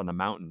gurus up on the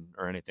mountain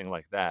or anything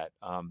like that.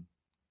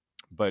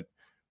 But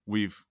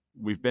we've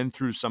been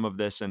through some of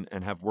this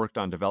and have worked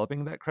on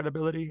developing that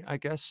credibility, I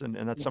guess, and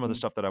that's some of the Mm-hmm.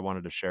 stuff that I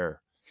wanted to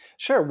share.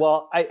 Sure.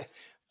 Well,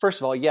 first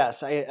of all,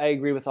 yes, I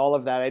agree with all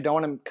of that. I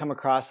don't want to come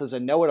across as a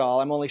know-it-all.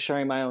 I'm only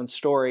sharing my own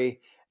story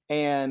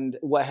and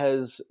what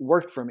has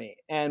worked for me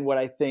and what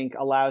I think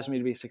allows me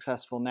to be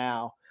successful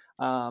now,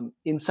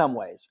 in some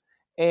ways.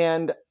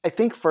 And I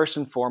think first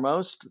and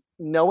foremost,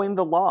 knowing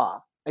the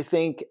law. I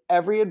think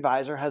every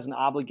advisor has an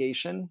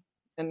obligation,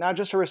 and not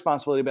just a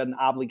responsibility, but an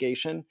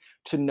obligation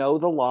to know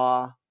the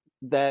law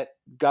that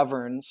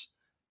governs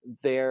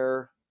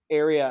their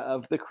area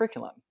of the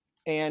curriculum.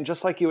 And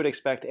just like you would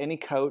expect any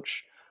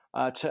coach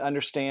to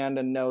understand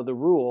and know the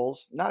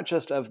rules, not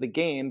just of the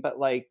game, but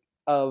like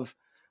of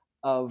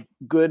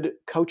good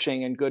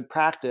coaching and good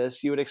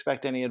practice, you would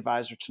expect any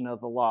advisor to know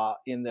the law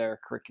in their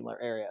curricular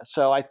area.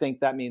 So I think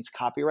that means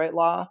copyright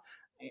law.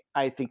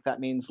 I think that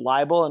means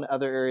libel and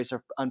other areas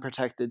of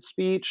unprotected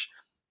speech,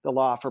 the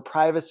law for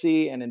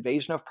privacy and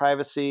invasion of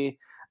privacy,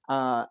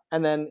 and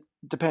then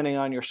depending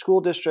on your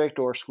school district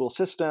or school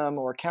system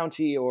or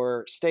county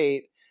or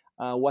state,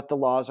 what the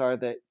laws are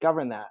that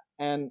govern that.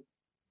 And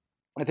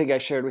I think I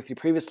shared with you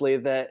previously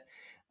that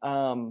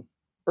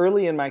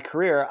early in my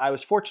career, I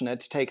was fortunate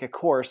to take a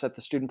course at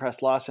the Student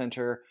Press Law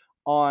Center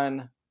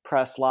on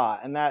press law.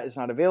 And that is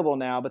not available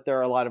now, but there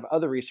are a lot of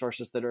other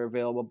resources that are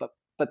available.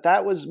 But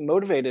that was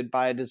motivated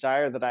by a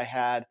desire that I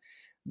had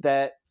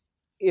that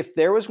if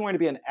there was going to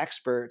be an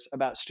expert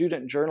about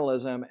student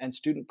journalism and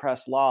student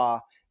press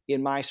law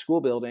in my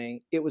school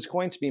building, it was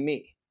going to be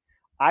me.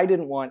 I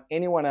didn't want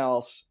anyone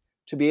else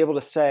to be able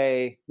to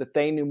say that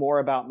they knew more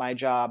about my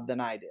job than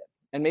I did.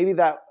 And maybe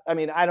that, I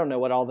mean, I don't know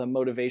what all the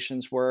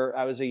motivations were.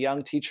 I was a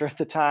young teacher at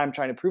the time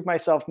trying to prove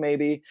myself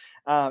maybe,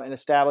 and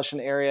establish an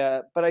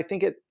area. But I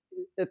think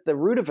at the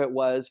root of it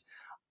was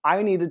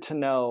I needed to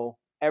know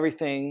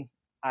everything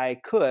I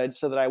could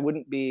so that I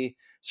wouldn't be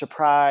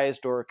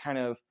surprised or kind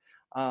of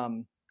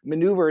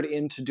maneuvered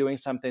into doing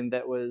something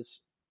that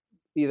was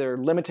either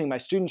limiting my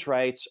students'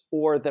 rights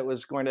or that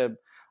was going to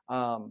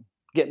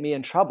get me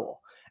in trouble.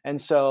 And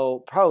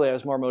so probably I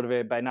was more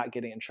motivated by not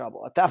getting in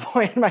trouble at that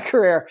point in my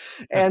career.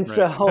 And Right.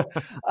 so,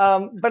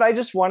 but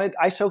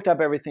I soaked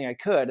up everything I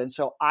could. And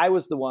so I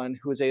was the one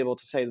who was able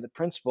to say to the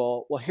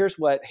principal, well, here's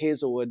what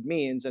Hazelwood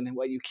means and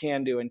what you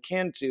can do and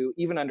can't do.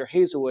 Even under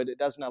Hazelwood, it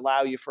doesn't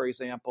allow you, for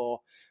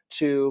example,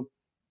 to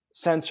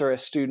censor a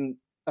student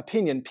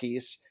opinion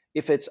piece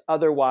if it's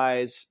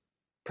otherwise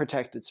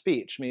protected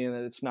speech, meaning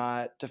that it's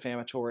not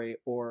defamatory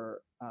or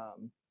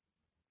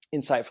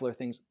insightful or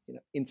things,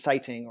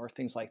 inciting or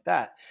things like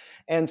that.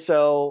 And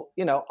so,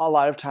 a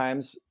lot of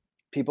times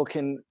people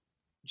can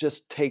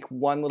just take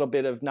one little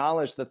bit of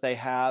knowledge that they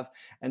have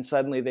and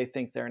suddenly they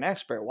think they're an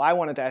expert. Well, I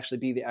wanted to actually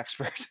be the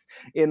expert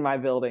in my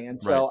building. And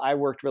Right. so I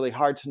worked really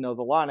hard to know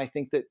the law. And I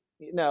think that,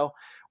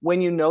 when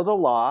you know the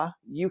law,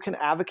 you can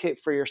advocate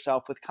for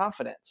yourself with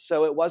confidence.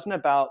 So it wasn't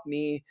about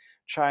me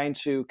trying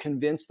to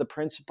convince the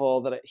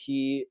principal that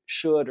he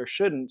should or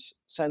shouldn't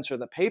censor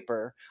the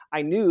paper.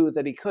 I knew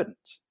that he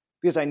couldn't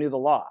because I knew the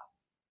law.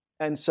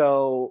 And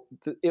so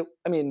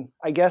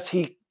I guess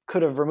he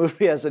could have removed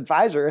me as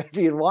advisor if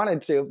he had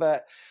wanted to,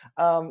 but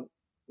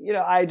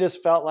I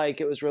just felt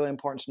like it was really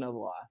important to know the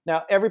law.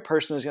 Now, every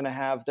person is going to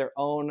have their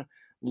own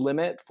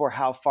limit for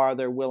how far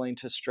they're willing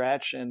to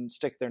stretch and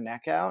stick their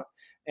neck out.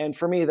 And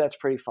for me, that's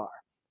pretty far.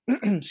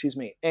 Excuse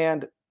me.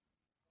 And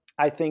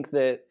I think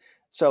that,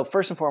 so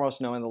first and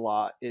foremost, knowing the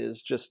law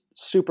is just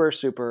super,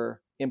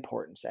 super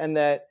important. And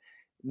that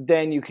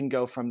then you can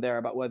go from there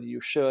about whether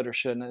you should or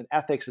shouldn't. And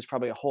ethics is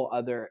probably a whole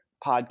other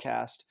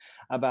podcast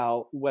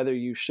about whether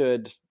you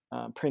should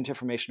print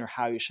information or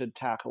how you should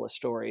tackle a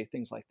story,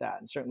 things like that.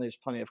 And certainly there's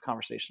plenty of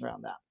conversation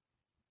around that.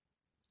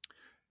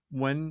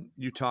 When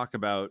you talk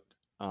about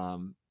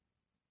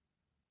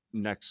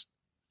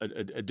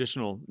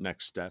additional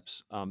next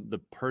steps,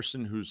 the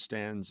person who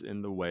stands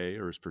in the way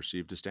or is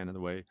perceived to stand in the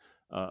way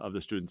of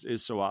the students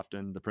is so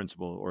often the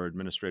principal or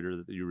administrator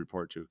that you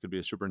report to. It could be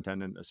a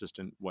superintendent,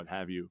 assistant, what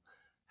have you.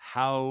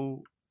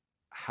 How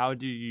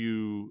do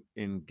you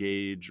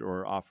engage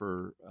or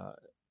offer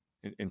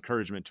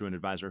encouragement to an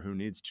advisor who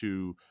needs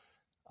to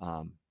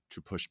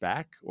push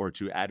back or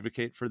to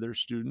advocate for their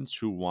students,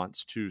 who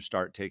wants to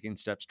start taking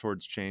steps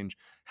towards change?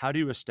 How do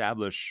you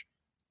establish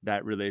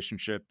that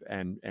relationship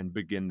and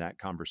begin that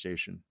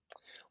conversation?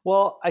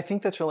 Well, I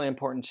think that's really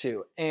important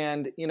too.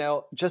 And,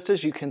 just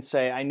as you can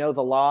say, I know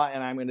the law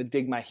and I'm going to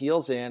dig my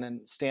heels in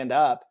and stand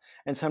up.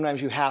 And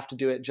sometimes you have to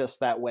do it just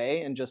that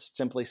way and just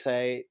simply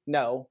say,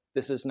 no,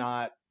 this is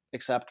not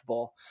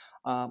acceptable.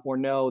 Or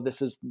no,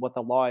 this is what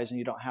the law is. And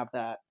you don't have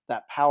that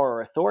power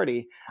or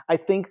authority. I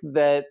think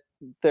that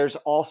there's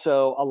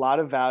also a lot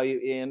of value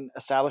in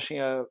establishing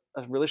a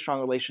really strong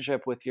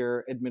relationship with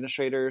your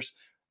administrators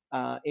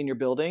in your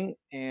building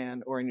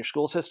or in your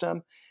school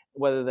system,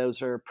 whether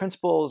those are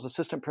principals,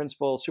 assistant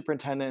principals,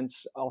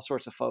 superintendents, all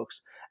sorts of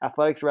folks,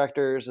 athletic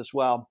directors as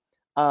well.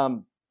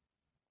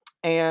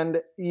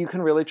 And you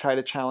can really try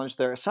to challenge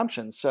their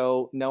assumptions.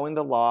 So knowing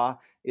the law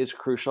is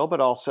crucial,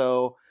 but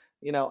also,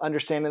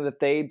 understanding that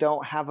they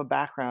don't have a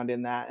background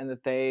in that and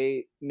that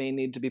they may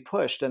need to be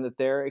pushed and that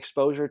their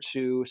exposure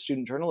to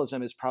student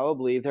journalism is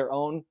probably their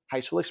own high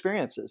school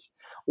experiences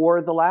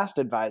or the last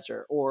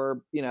advisor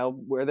or,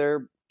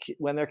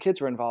 when their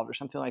kids were involved or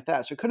something like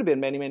that. So it could have been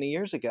many, many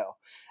years ago.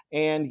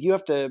 And you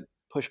have to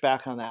push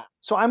back on that.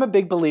 So I'm a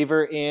big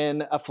believer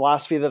in a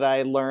philosophy that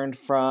I learned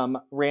from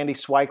Randy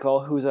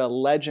Sweikel, who's a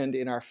legend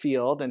in our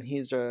field, and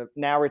he's a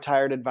now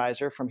retired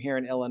advisor from here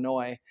in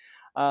Illinois.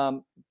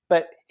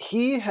 But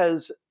he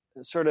has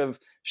sort of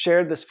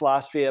shared this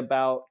philosophy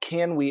about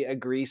can we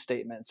agree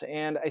statements.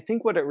 And I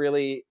think what it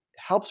really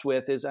helps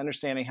with is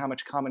understanding how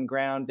much common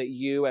ground that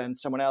you and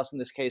someone else, in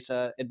this case,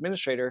 an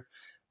administrator,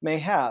 may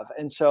have.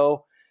 And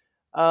so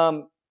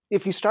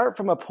if you start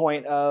from a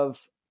point of,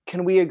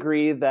 can we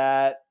agree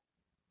that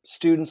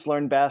students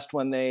learn best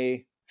when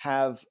they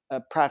have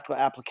a practical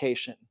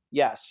application?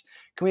 Yes.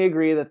 Can we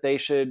agree that they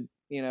should,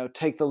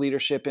 take the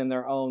leadership in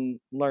their own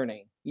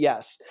learning?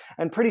 Yes.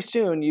 And pretty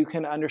soon you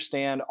can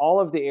understand all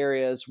of the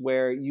areas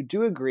where you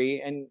do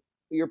agree and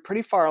you're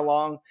pretty far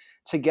along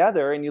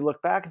together, and you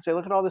look back and say,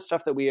 look at all the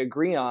stuff that we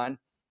agree on.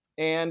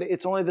 And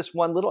it's only this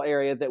one little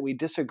area that we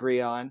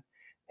disagree on.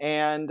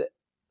 And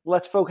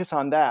let's focus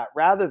on that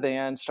rather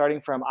than starting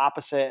from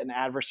opposite and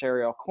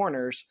adversarial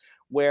corners,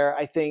 where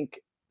I think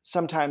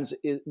sometimes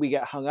we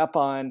get hung up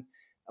on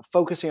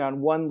focusing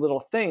on one little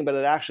thing, but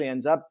it actually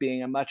ends up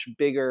being a much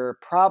bigger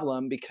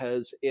problem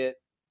because it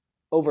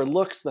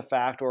overlooks the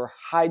fact or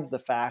hides the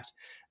fact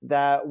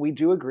that we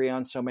do agree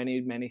on so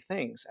many, many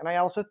things. And I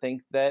also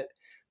think that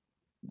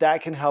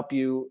can help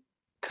you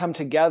come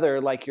together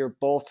like you're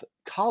both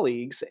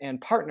colleagues and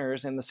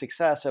partners in the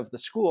success of the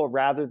school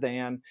rather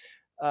than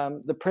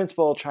the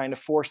principal trying to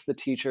force the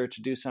teacher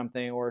to do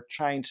something or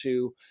trying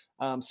to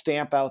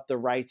stamp out the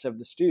rights of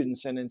the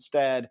students. And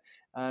instead,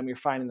 you're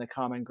finding the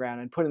common ground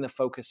and putting the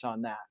focus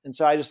on that. And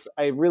so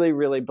I really,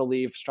 really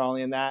believe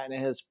strongly in that. And it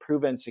has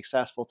proven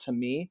successful to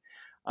me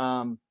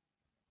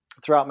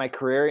throughout my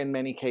career in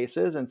many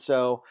cases. And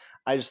so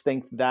I just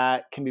think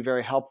that can be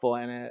very helpful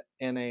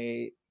in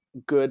a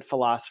good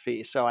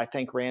philosophy. So I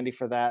thank Randy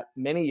for that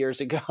many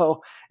years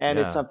ago. And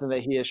It's something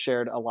that he has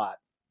shared a lot.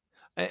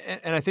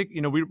 And I think,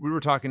 we were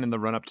talking in the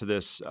run up to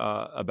this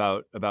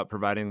about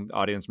providing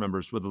audience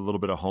members with a little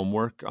bit of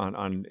homework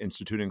on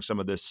instituting some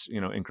of this,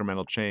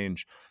 incremental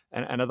change.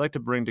 And I'd like to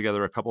bring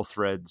together a couple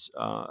threads.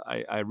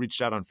 I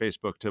reached out on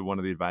Facebook to one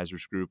of the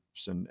advisors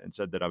groups and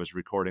said that I was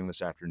recording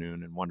this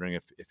afternoon and wondering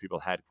if people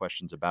had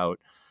questions about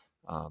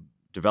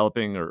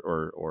developing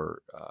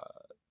or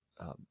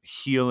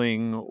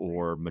healing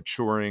or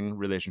maturing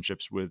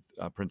relationships with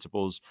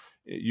principals.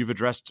 You've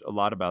addressed a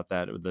lot about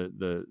that.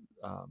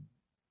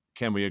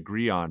 can we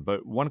agree on?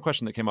 But one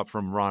question that came up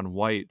from Ron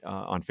White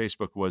on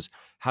Facebook was,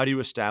 how do you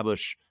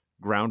establish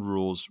ground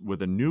rules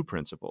with a new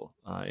principal?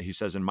 He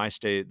says, in my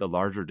state, the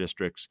larger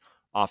districts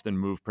often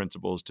move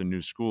principals to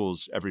new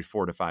schools every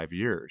 4 to 5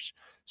 years.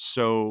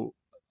 So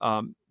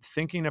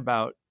thinking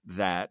about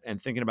that and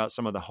thinking about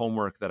some of the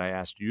homework that I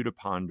asked you to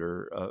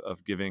ponder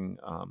of giving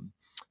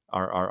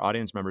our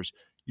audience members,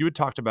 you had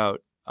talked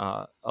about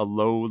a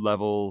low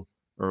level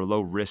or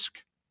low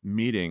risk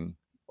meeting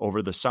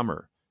over the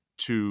summer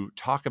to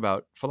talk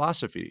about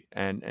philosophy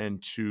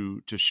and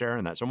to share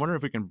in that. So I'm wondering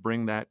if we can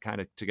bring that kind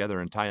of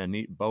together and tie a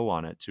neat bow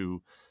on it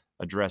to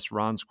address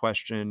Ron's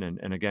question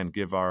and again,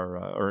 give our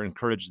or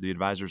encourage the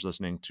advisors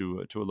listening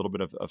to a little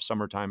bit of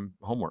summertime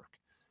homework.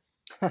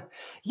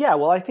 Yeah,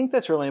 well, I think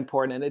that's really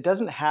important. And it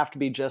doesn't have to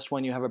be just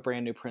when you have a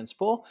brand new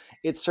principal.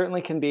 It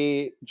certainly can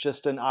be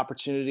just an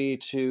opportunity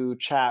to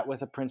chat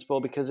with a principal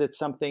because it's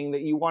something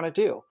that you want to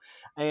do.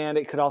 And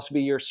it could also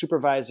be your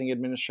supervising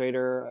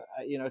administrator.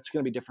 It's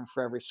going to be different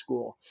for every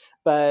school.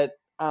 But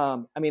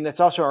it's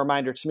also a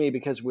reminder to me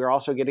because we're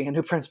also getting a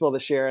new principal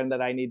this year and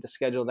that I need to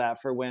schedule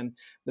that for when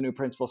the new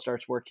principal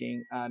starts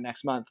working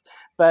next month.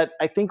 But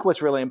I think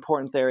what's really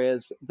important there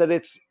is that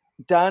it's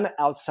done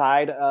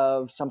outside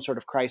of some sort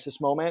of crisis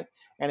moment,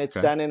 and it's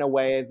done in a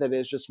way that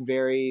is just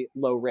very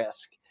low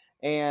risk.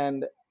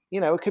 And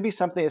it could be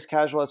something as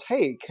casual as,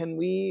 hey, can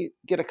we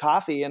get a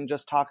coffee and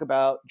just talk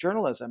about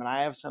journalism? And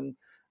I have some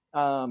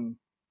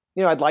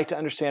I'd like to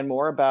understand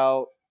more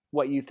about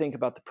what you think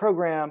about the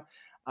program,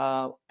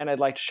 and I'd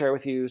like to share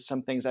with you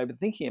some things I've been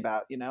thinking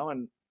about.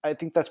 And I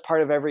think that's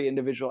part of every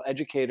individual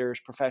educator's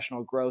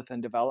professional growth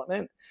and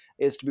development,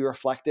 is to be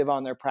reflective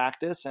on their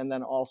practice and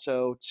then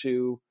also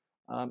to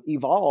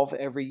evolve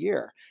every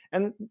year.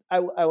 And I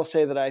will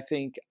say that I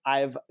think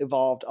I've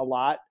evolved a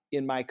lot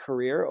in my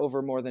career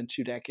over more than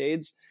 2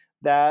 decades,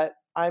 that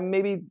I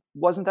maybe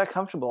wasn't that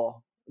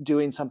comfortable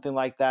doing something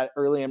like that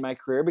early in my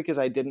career because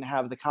I didn't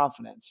have the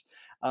confidence.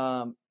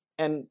 And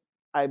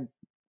I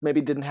maybe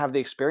didn't have the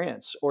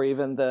experience or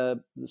even the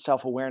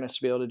self-awareness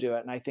to be able to do it.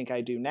 And I think I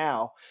do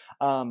now.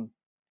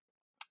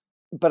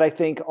 But I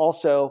think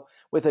also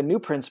with a new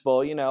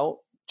principal,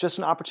 just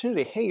an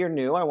opportunity. Hey, you're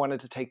new. I wanted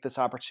to take this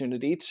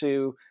opportunity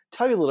to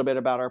tell you a little bit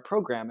about our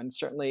program. And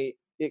certainly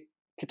it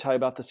could tell you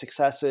about the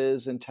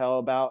successes and tell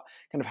about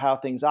kind of how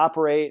things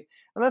operate.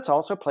 And that's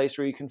also a place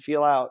where you can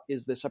feel out,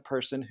 is this a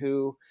person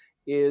who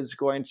is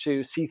going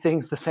to see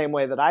things the same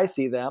way that I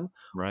see them?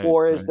 Right,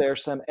 or is there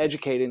some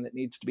educating that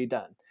needs to be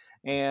done?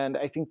 And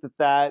I think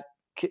that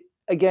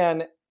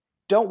again,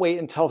 don't wait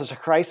until there's a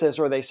crisis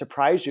or they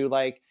surprise you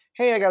like,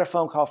 hey, I got a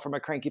phone call from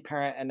a cranky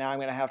parent and now I'm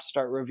going to have to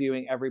start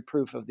reviewing every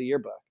proof of the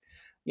yearbook.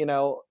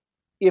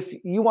 If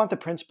you want the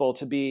principal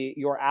to be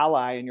your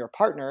ally and your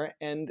partner,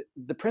 and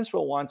the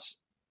principal wants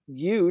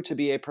you to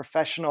be a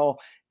professional,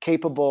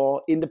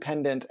 capable,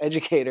 independent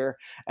educator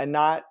and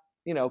not,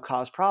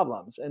 cause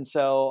problems. And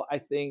so I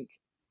think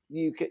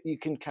you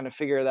can kind of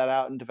figure that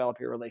out and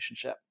develop your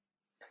relationship.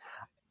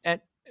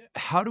 And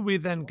how do we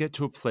then get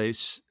to a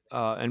place,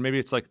 and maybe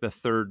it's like the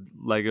third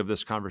leg of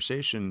this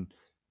conversation,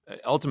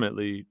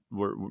 ultimately,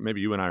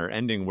 maybe you and I are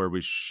ending where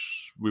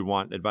we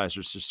want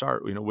advisors to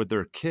start, with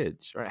their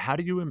kids, right? How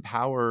do you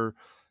empower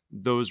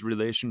those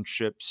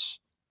relationships,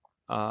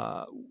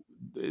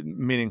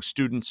 meaning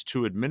students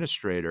to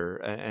administrator,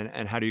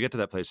 and how do you get to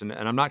that place? And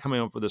I'm not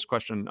coming up with this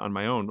question on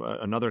my own.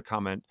 Another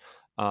comment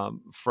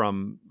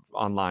from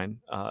online,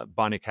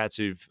 Bonnie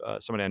Katzev,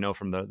 somebody I know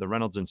from the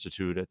Reynolds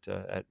Institute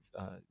at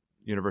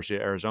University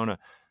of Arizona,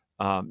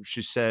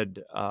 she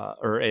said,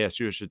 or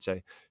ASU, I should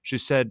say, she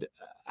said,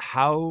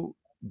 how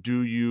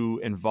do you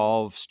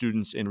involve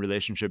students in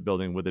relationship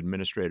building with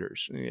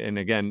administrators? And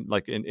again,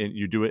 like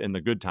you do it in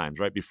the good times,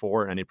 right?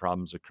 Before any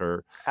problems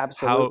occur.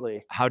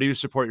 Absolutely. How do you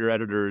support your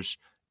editors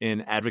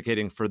in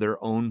advocating for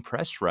their own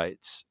press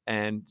rights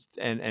and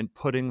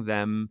putting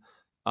them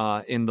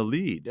in the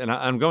lead? And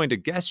I'm going to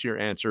guess your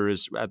answer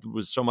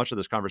was so much of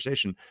this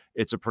conversation,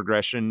 it's a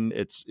progression,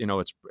 it's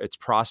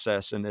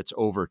process, and it's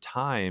over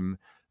time.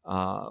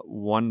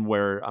 One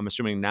where I'm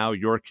assuming now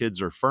your kids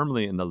are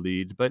firmly in the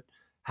lead, but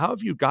how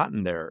have you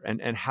gotten there,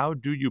 and how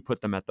do you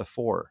put them at the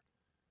fore?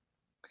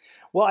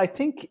 Well, I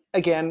think,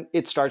 again,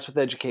 it starts with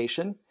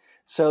education.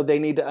 So they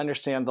need to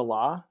understand the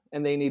law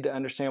and they need to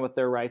understand what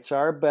their rights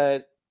are.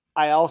 But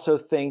I also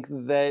think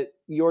that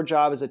your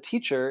job as a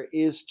teacher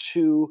is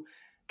to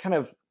kind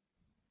of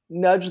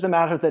nudge them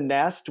out of the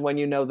nest when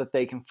you know that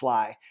they can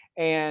fly.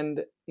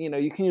 And,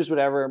 you can use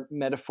whatever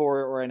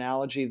metaphor or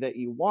analogy that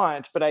you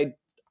want, but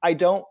I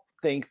don't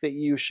think that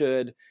you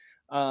should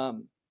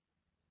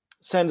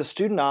send a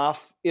student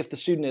off if the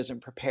student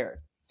isn't prepared.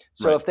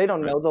 So Right, if they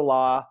don't know the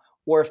law,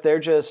 or if they're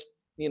just,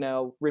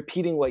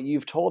 repeating what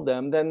you've told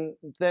them, then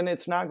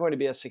it's not going to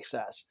be a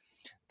success.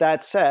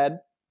 That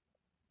said,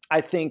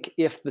 I think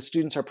if the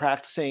students are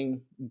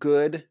practicing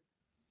good,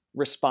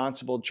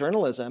 responsible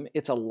journalism,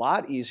 it's a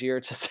lot easier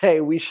to say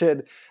we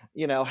should,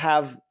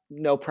 have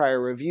no prior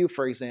review,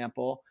 for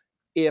example,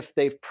 if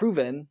they've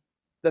proven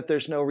that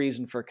there's no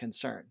reason for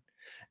concern.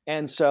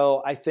 And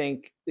so I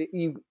think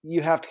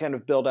you have to kind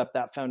of build up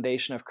that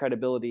foundation of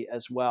credibility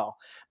as well.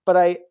 But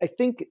I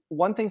think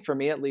one thing for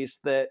me, at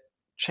least, that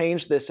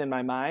changed this in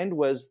my mind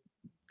was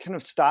kind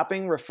of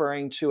stopping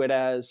referring to it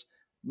as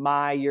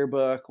my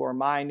yearbook or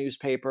my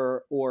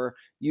newspaper, or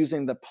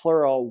using the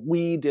plural,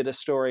 we did a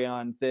story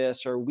on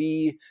this, or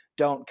we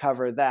don't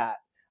cover that.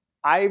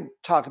 I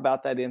talk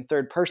about that in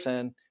third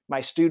person.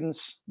 My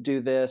students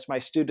do this, my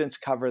students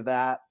cover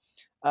that,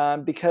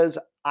 because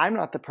I'm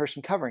not the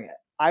person covering it.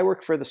 I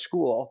work for the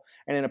school,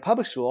 and in a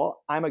public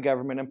school, I'm a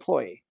government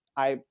employee.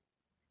 I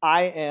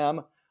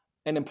am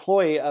an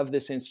employee of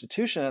this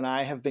institution, and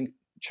I have been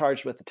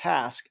charged with the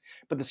task,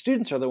 but the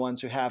students are the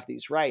ones who have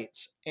these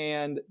rights.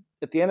 And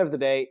at the end of the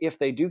day, if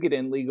they do get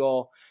in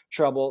legal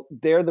trouble,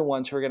 they're the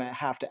ones who are going to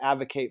have to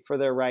advocate for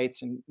their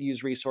rights and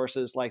use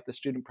resources like the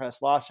Student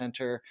Press Law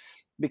Center,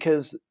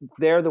 because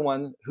they're the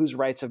one whose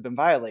rights have been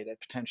violated,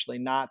 potentially,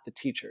 not the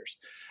teachers.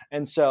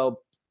 And so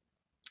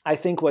I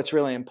think what's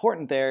really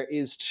important there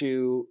is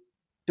to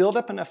build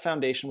up enough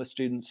foundation with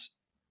students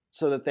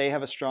so that they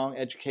have a strong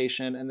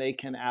education and they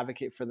can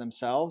advocate for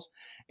themselves,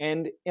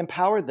 and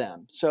empower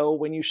them. So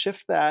when you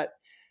shift that,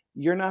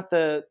 you're not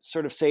the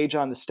sort of sage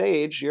on the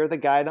stage, you're the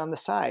guide on the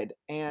side.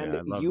 And Yeah,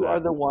 I love you are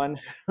that. the one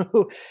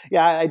who,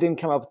 yeah, I didn't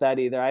come up with that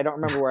either. I don't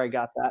remember where I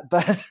got that,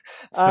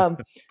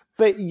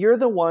 but you're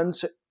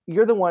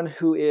the one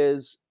who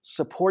is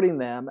supporting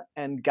them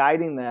and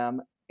guiding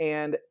them,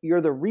 and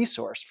you're the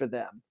resource for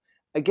them.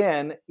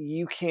 Again,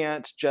 you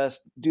can't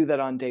just do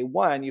that on day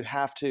one. You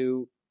have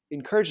to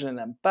encourage it in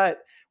them. But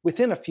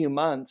within a few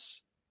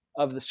months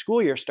of the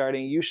school year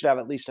starting, you should have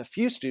at least a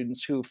few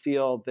students who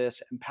feel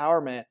this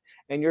empowerment.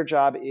 And your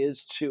job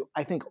is to,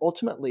 I think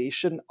ultimately,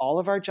 shouldn't all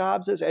of our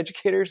jobs as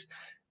educators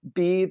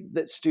be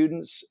that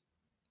students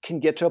can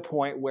get to a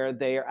point where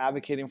they are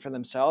advocating for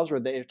themselves, where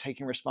they are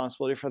taking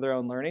responsibility for their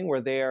own learning,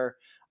 where they are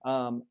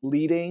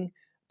leading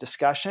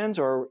discussions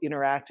or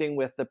interacting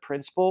with the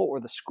principal or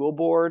the school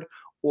board,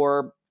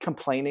 or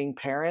complaining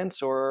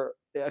parents, or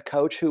a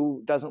coach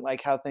who doesn't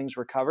like how things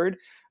were covered.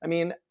 I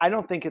mean, I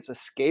don't think it's a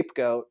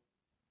scapegoat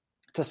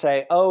to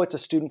say, oh, it's a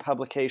student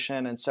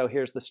publication, and so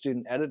here's the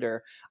student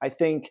editor. I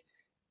think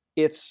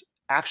it's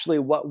actually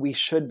what we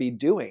should be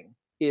doing,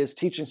 is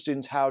teaching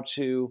students how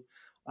to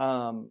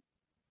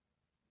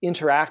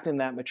interact in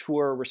that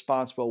mature,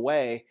 responsible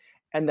way,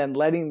 and then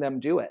letting them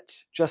do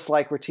it, just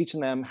like we're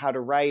teaching them how to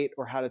write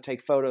or how to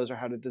take photos or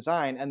how to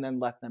design, and then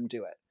let them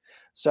do it.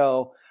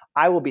 So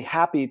I will be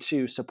happy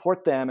to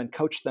support them and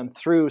coach them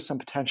through some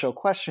potential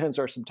questions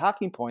or some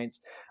talking points,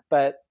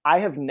 but I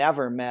have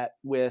never met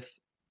with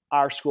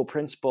our school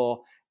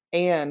principal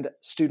and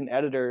student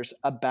editors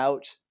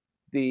about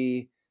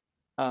the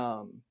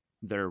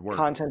Their work.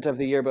 content of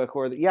the yearbook,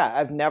 or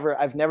I've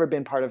never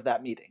been part of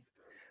that meeting.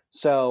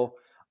 So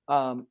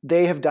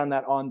they have done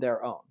that on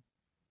their own.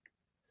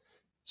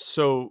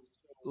 So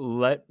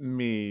let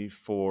me,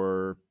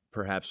 for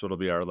perhaps what'll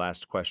be our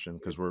last question,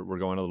 because we're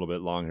going a little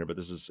bit long here, but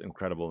this is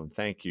incredible, and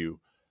thank you.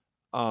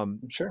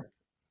 Sure.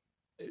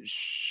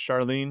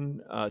 Charlene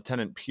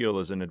Tennant Peel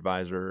is an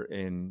advisor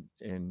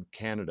in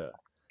Canada,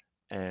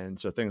 and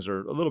so things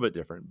are a little bit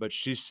different. But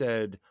she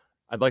said,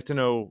 "I'd like to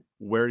know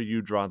where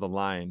you draw the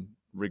line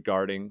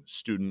regarding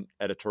student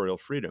editorial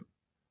freedom.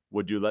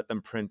 Would you let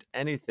them print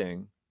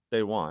anything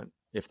they want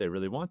if they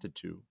really wanted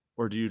to,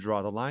 or do you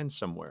draw the line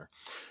somewhere?"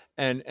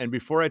 And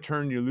before I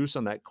turn you loose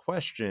on that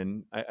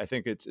question, I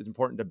think it's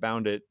important to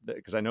bound it,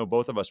 because I know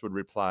both of us would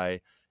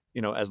reply,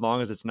 as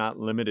long as it's not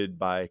limited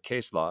by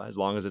case law, as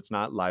long as it's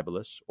not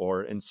libelous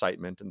or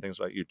incitement and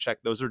things like, you check,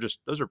 those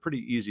are pretty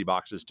easy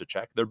boxes to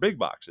check. They're big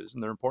boxes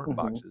and they're important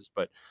boxes,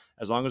 but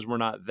as long as we're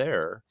not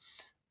there, ...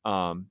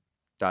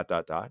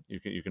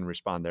 you can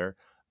respond there.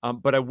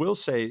 But I will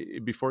say,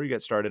 before you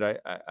get started,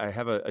 I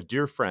have a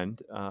dear friend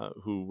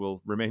who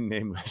will remain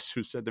nameless,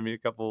 who said to me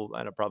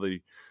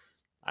probably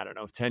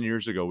 10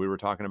 years ago, we were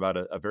talking about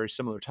a very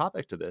similar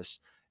topic to this.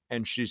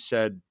 And she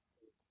said,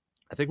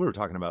 I think we were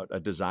talking about a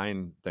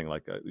design thing,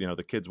 like,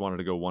 the kids wanted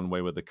to go one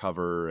way with the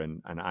cover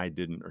and I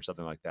didn't, or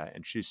something like that.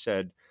 And she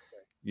said,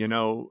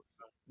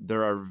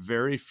 there are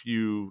very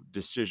few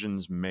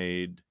decisions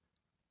made,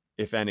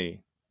 if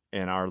any,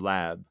 in our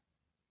lab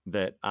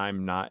that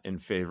I'm not in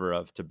favor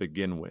of to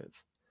begin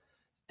with.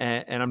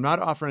 And I'm not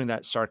offering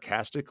that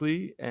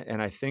sarcastically. And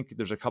I think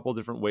there's a couple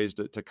different ways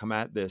to come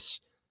at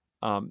this,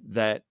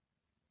 that,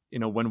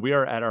 when we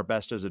are at our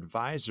best as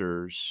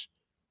advisors,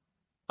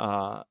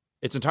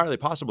 it's entirely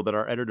possible that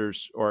our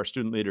editors or our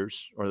student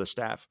leaders or the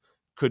staff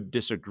could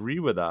disagree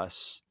with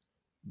us.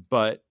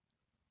 But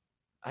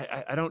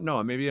I don't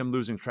know. Maybe I'm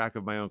losing track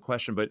of my own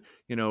question, but,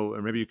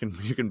 or maybe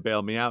you can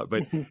bail me out.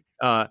 But,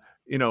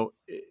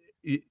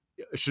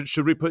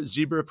 should we put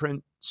zebra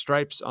print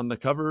stripes on the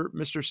cover,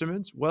 Mr.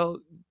 Simmons? Well,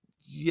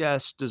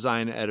 yes,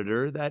 design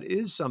editor, that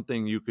is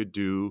something you could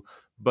do.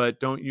 But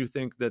don't you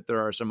think that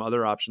there are some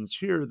other options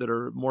here that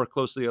are more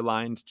closely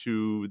aligned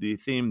to the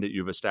theme that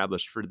you've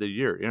established for the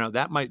year?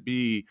 That might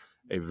be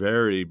a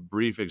very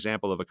brief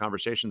example of a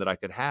conversation that I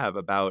could have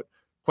about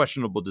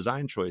questionable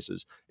design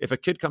choices. If a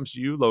kid comes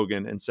to you,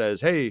 Logan, and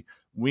says, "Hey,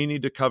 we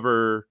need to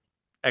cover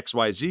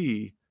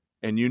XYZ,"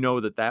 and you know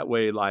that that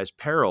way lies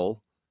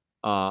peril,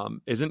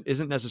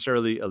 isn't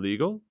necessarily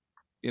illegal.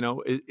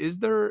 Is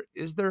there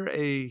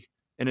an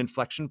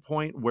inflection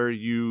point where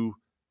you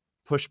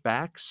push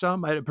back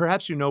some?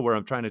 Perhaps you know where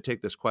I'm trying to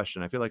take this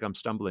question. I feel like I'm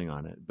stumbling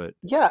on it, but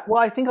Yeah,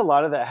 well, I think a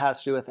lot of that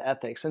has to do with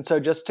ethics. And so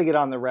just to get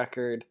on the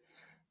record,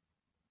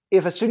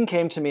 if a student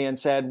came to me and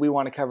said, we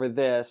want to cover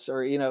this,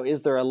 or,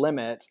 is there a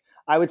limit?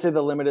 I would say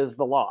the limit is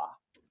the law.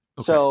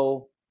 okay,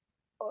 So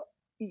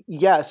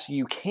yes,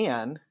 you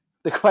can.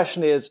 The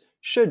question is,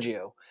 should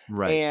you?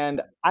 right,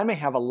 And I may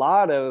have a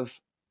lot of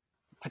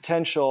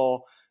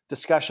potential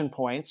discussion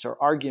points or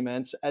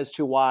arguments as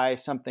to why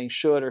something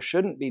should or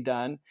shouldn't be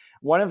done.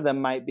 One of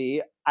them might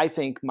be, I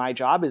think my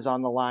job is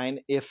on the line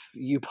if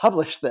you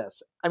publish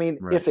this. I mean,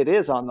 right, if it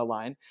is on the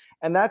line.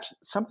 And that's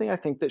something I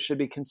think that should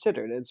be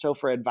considered. And so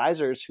for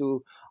advisors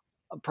who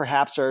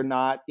perhaps are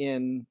not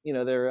in,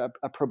 they're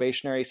a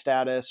probationary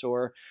status,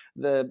 or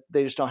they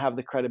just don't have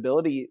the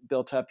credibility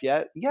built up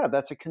yet. Yeah,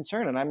 that's a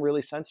concern. And I'm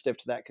really sensitive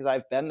to that because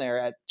I've been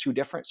there at two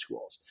different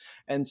schools.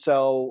 And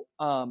so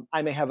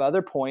I may have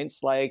other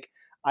points like,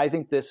 I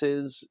think this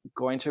is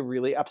going to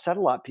really upset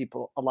a lot of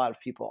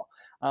people.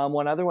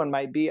 One other one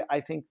might be,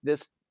 I think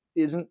this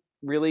isn't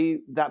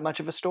really that much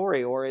of a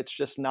story, or it's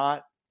just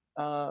not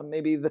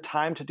maybe the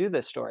time to do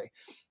this story.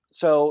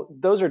 So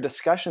those are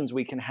discussions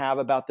we can have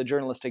about the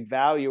journalistic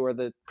value or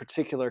the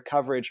particular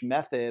coverage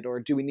method, or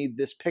do we need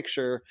this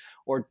picture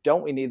or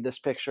don't we need this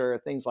picture,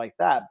 things like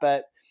that.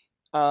 But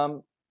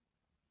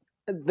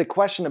the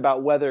question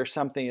about whether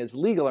something is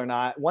legal or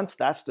not, once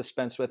that's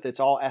dispensed with, it's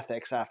all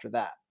ethics after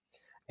that.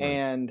 right,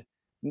 And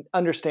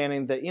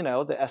understanding that,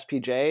 the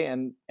SPJ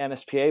and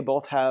NSPA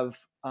both have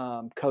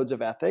codes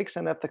of ethics,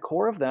 and at the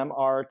core of them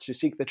are to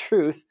seek the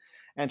truth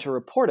and to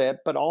report it,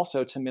 but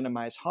also to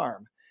minimize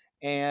harm.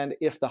 And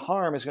if the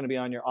harm is going to be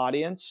on your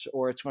audience,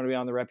 or it's going to be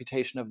on the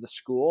reputation of the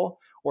school,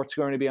 or it's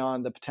going to be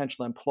on the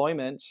potential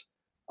employment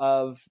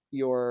of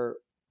your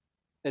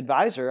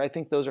advisor, I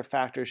think those are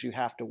factors you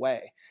have to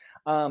weigh.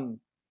 And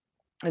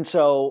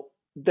so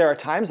there are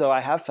times, though,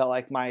 I have felt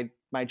like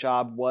my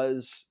job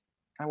was,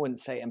 I wouldn't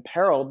say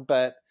imperiled,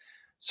 but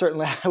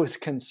certainly I was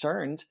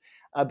concerned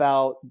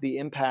about the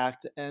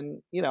impact.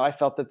 And, I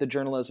felt that the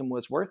journalism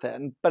was worth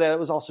it, but it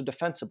was also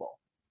defensible.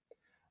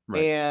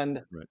 right,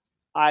 And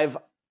right,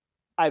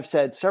 I've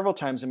said several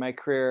times in my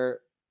career,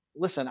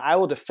 listen, I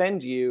will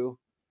defend you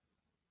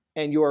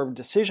and your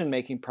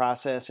decision-making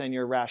process and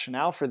your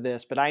rationale for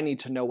this, but I need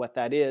to know what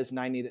that is, and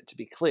I need it to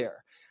be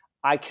clear.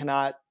 I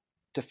cannot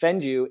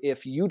defend you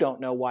if you don't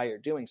know why you're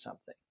doing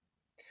something.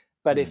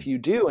 But if you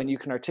do and you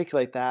can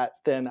articulate that,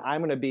 then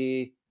I'm going to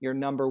be your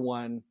number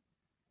one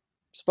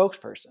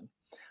spokesperson.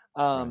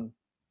 right.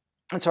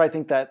 And so I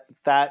think that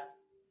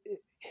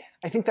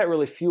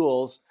really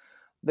fuels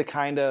the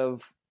kind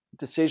of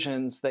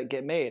decisions that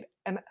get made.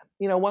 And,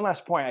 one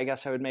last point I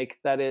guess I would make,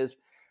 that is,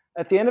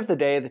 at the end of the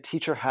day, the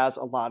teacher has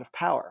a lot of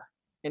power.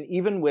 And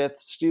even with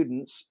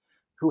students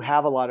who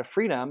have a lot of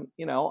freedom,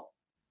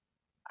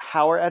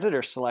 how are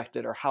editors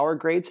selected or how are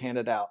grades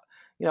handed out?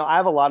 I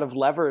have a lot of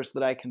levers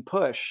that I can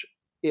push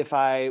if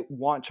I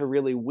want to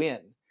really win.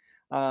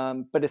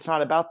 But it's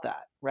not about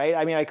that, right?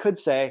 I mean, I could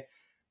say,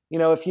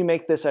 if you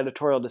make this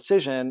editorial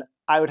decision,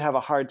 I would have a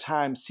hard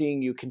time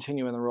seeing you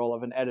continue in the role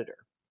of an editor.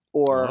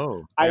 Or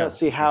Oh, I yeah, don't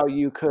see how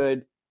you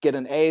could get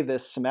an A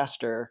this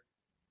semester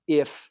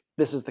if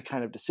this is the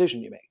kind of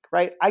decision you make,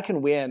 right? I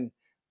can win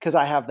because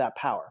I have that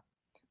power.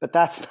 But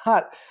that's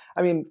not,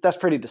 I mean, that's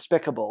pretty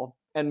despicable.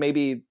 And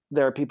maybe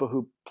there are people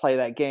who play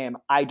that game.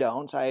 I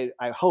don't. I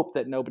hope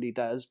that nobody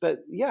does. But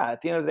yeah,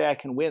 at the end of the day, I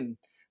can win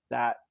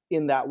that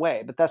in that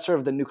way. But that's sort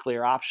of the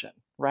nuclear option,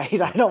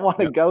 right? I don't want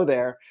to yeah, go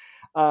there.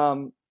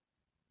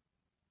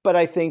 But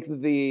I think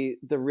the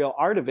real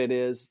art of it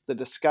is the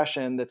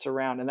discussion that's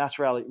around, and that's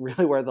really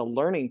where the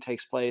learning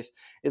takes place,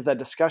 is that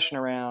discussion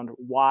around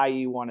why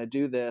you want to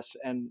do this,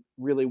 and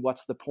really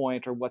what's the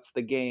point or what's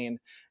the gain,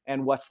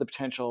 and what's the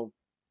potential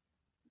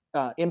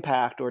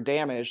impact or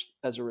damage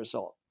as a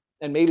result.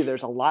 And maybe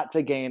there's a lot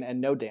to gain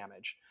and no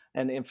damage.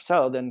 And if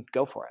so, then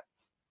go for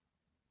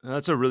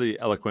That's a really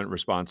eloquent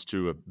response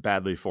to a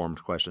badly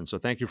formed question. So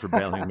thank you for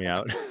bailing me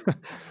out.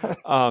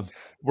 it.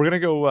 We're gonna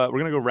go. We're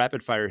gonna go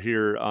rapid fire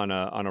here on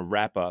a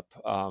wrap up,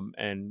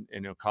 and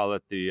call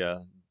it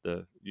the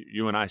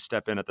you and I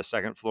step in at the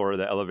second floor of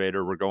the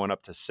elevator. We're going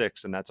up to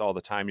 6, and that's all the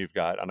time you've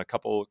got on a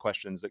couple of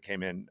questions that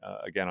came in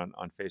again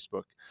on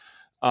Facebook.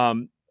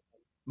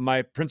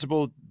 My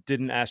principal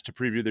didn't ask to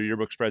preview their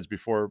yearbook spreads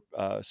before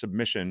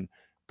submission,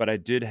 but I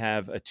did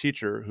have a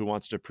teacher who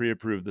wants to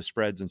pre-approve the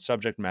spreads and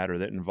subject matter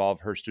that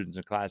involve her students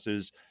and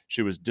classes.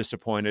 She was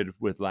disappointed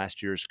with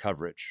last year's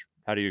coverage.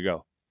 How do you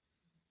go?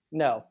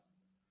 No.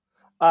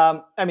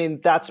 I mean,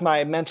 that's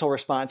my mental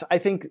response. I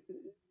think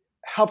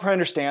help her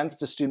understand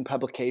it's a student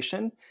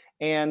publication,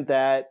 and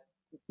that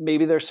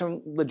maybe there's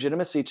some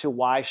legitimacy to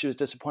why she was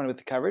disappointed with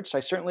the coverage. So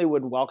I certainly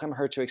would welcome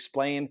her to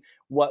explain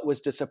what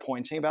was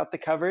disappointing about the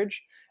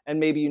coverage. And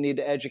maybe you need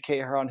to educate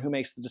her on who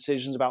makes the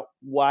decisions, about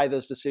why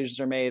those decisions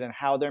are made and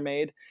how they're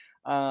made.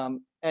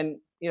 And,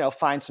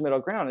 find some middle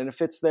ground. And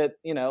if it's that,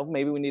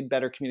 maybe we need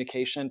better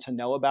communication to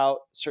know about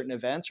certain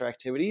events or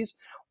activities,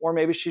 or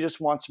maybe she just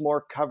wants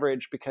more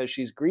coverage because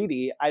she's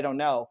greedy. I don't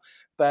know.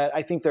 But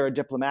I think there are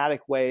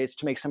diplomatic ways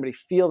to make somebody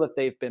feel that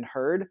they've been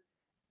heard.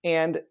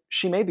 And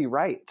she may be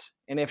right.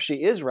 And if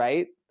she is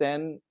right,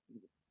 then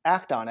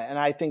act on it. And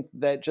I think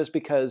that just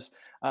because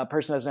a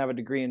person doesn't have a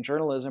degree in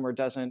journalism or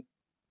doesn't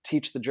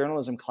teach the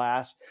journalism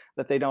class,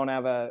 that they don't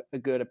have a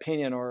good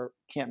opinion or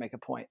can't make a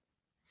point.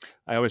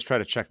 I always try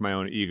to check my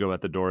own ego at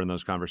the door in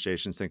those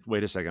conversations. Think,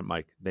 wait a second,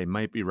 Mike, they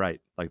might be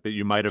right. Like that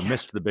you might have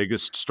missed the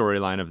biggest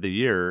storyline of the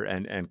year,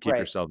 and keep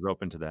yourselves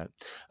open to that.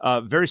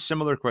 Very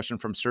similar question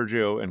from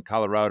Sergio in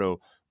Colorado.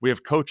 We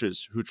have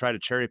coaches who try to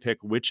cherry pick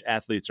which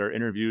athletes are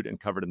interviewed and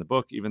covered in the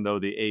book. Even though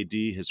the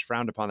AD has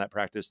frowned upon that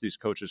practice, these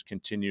coaches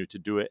continue to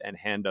do it and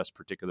hand us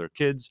particular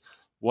kids.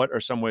 What are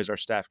some ways our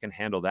staff can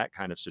handle that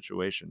kind of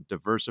situation?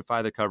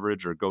 Diversify the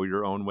coverage or go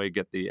your own way,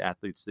 get the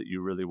athletes that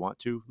you really want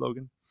to,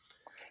 Logan?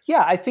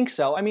 Yeah, I think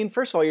so. I mean,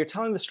 first of all, you're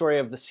telling the story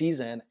of the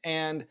season,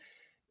 and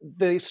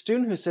the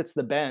student who sits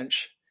the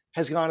bench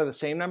has gone to the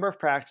same number of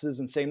practices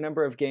and same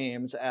number of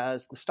games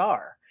as the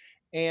star.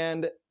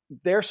 And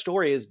their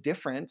story is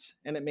different,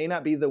 and it may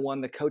not be the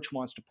one the coach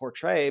wants to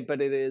portray, but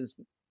it is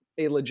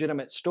a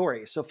legitimate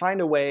story. So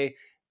find a way.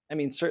 I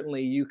mean,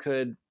 certainly you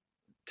could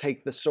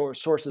take the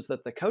sources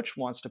that the coach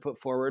wants to put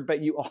forward,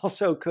 but you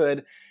also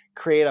could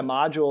create a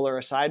module or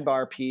a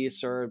sidebar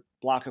piece or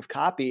block of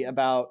copy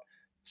about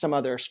some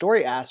other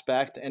story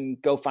aspect and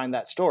go find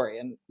that story.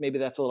 And maybe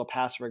that's a little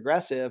passive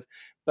aggressive,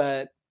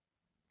 but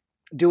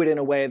do it in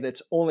a way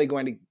that's only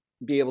going to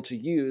be able to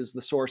use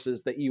the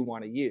sources that you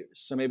want to use.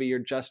 So maybe you're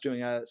just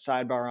doing a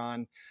sidebar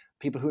on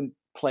people who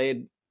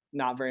played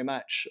not very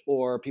much,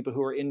 or people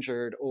who were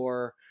injured,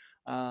 or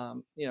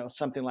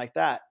something like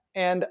that.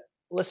 And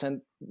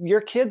listen, your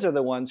kids are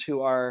the ones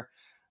who are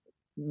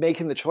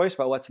making the choice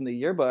about what's in the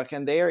yearbook,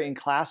 and they are in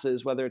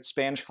classes, whether it's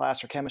Spanish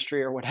class or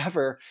chemistry or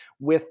whatever,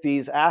 with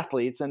these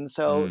athletes. And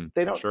so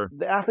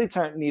the athletes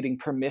aren't needing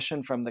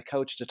permission from the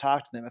coach to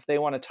talk to them. If they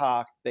want to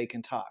talk, they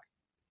can talk.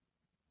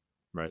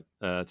 Right.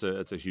 That's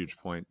a huge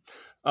point.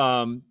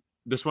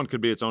 This one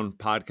could be its own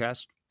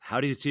podcast.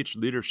 How do you teach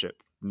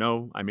leadership?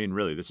 No, I mean,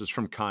 really, this is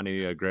from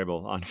Connie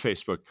Grable on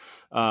Facebook.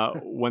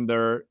 When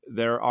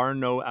there are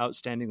no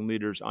outstanding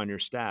leaders on your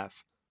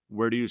staff,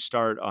 where do you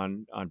start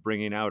on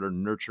bringing out or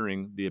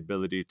nurturing the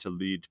ability to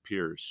lead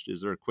peers?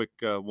 Is there a quick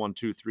 1,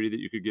 2, 3 that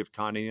you could give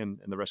Connie and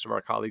the rest of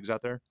our colleagues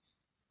out there?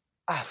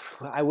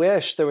 I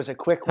wish there was a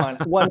quick one.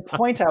 One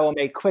point I will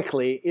make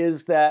quickly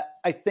is that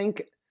I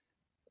think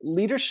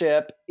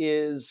leadership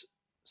is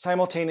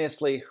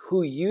simultaneously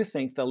who you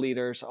think the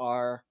leaders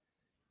are,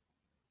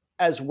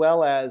 as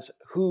well as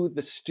who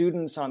the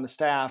students on the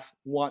staff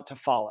want to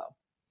follow.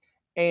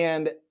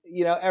 And,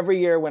 every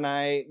year when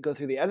I go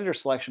through the editor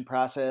selection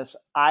process,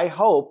 I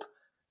hope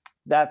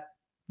that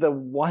the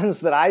ones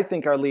that I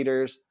think are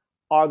leaders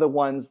are the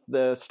ones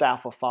the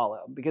staff will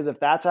follow. Because if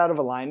that's out of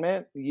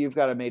alignment, you've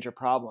got a major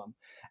problem.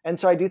 And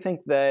so I do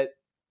think that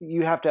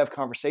you have to have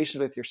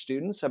conversations with your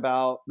students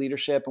about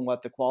leadership and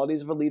what the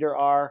qualities of a leader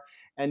are,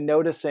 and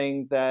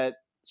noticing that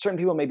certain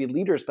people may be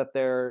leaders, but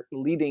they're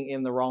leading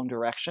in the wrong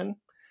direction.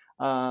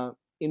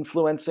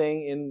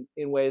 Influencing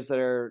in ways that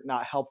are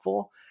not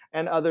helpful,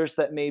 and others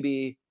that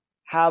maybe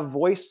have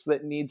voice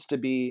that needs to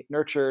be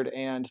nurtured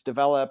and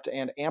developed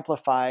and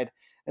amplified.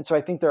 And so I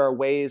think there are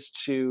ways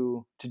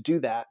to do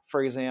that.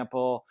 For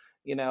example,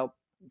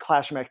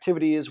 classroom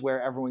activities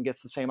where everyone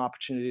gets the same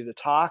opportunity to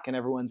talk and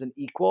everyone's an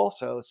equal.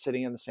 So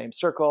sitting in the same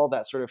circle,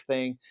 that sort of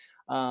thing.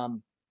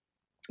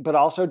 But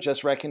also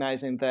just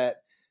recognizing that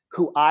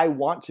who I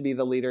want to be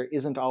the leader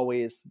isn't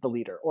always the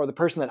leader, or the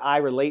person that I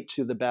relate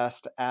to the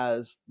best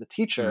as the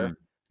teacher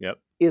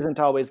isn't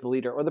always the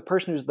leader, or the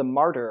person who's the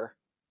martyr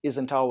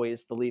isn't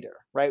always the leader,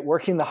 right?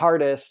 Working the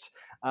hardest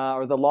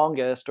or the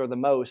longest or the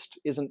most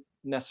isn't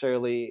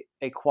necessarily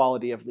a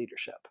quality of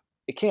leadership.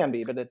 It can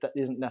be, but it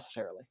isn't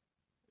necessarily.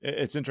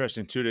 It's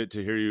interesting too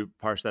to hear you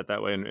parse that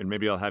way, and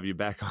maybe I'll have you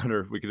back on,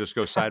 or we could just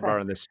go sidebar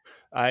on this.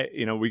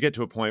 We get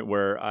to a point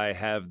where I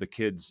have the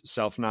kids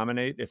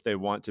self-nominate if they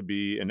want to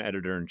be an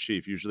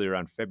editor-in-chief, usually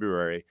around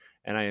February,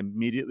 and I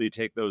immediately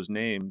take those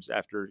names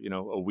after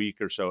a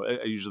week or so.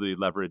 I usually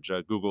leverage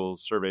Google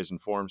surveys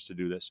and forms to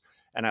do this,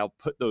 and I'll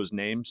put those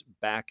names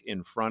back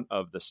in front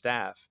of the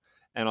staff,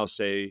 and I'll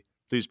say,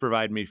 please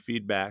provide me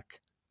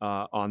feedback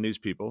on these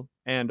people,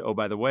 and oh,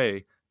 by the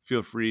way,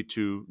 feel free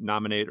to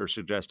nominate or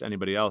suggest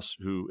anybody else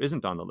who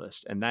isn't on the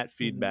list. And that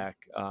feedback,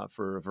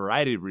 for a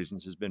variety of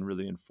reasons, has been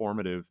really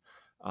informative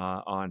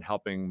on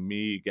helping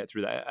me get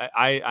through that.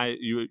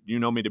 You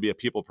know me to be a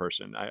people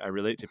person. I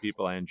relate to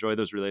people. I enjoy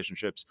those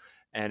relationships.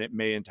 And it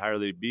may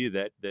entirely be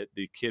that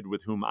the kid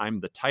with whom I'm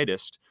the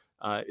tightest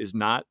is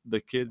not the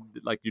kid,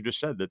 like you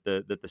just said, that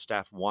the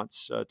staff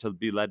wants to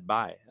be led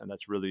by. And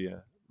that's really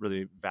a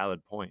really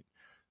valid point.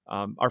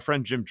 Our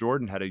friend Jim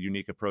Jordan had a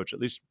unique approach, at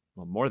least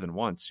more than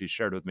once. He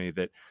shared with me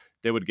that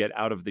they would get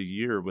out of the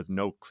year with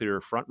no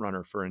clear front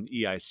runner for an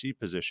EIC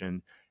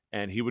position,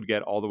 and he would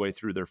get all the way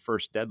through their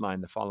first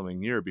deadline the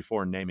following year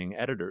before naming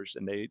editors.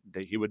 And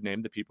he would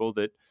name the people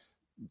that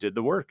did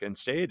the work and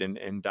stayed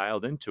and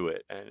dialed into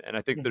it. And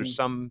I think there's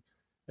some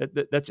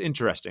that's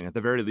interesting, at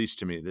the very least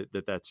to me,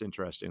 that's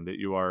interesting, that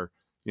you are,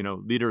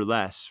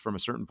 leaderless from a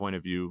certain point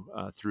of view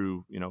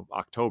through,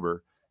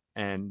 October.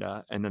 And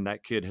then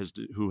that kid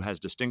who has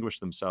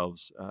distinguished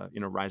themselves,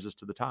 rises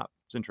to the top.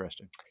 It's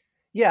interesting.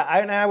 Yeah,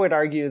 I would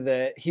argue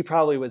that he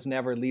probably was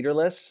never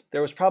leaderless.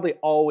 There was probably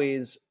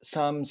always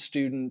some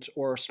student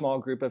or small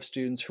group of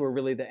students who were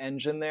really the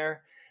engine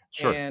there.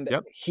 Sure. And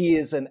Yep. he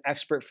is an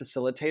expert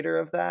facilitator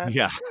of that.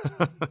 Yeah.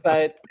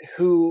 But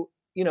who,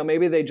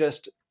 maybe they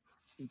just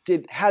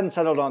hadn't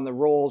settled on the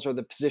roles or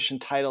the position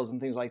titles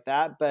and things like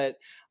that. But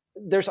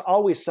there's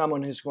always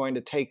someone who's going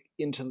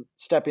to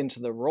step into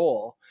the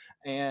role.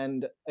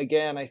 And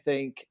again, I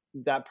think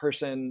that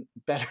person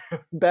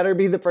better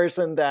be the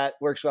person that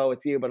works well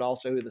with you, but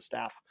also who the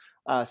staff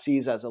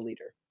sees as a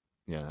leader.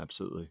 Yeah,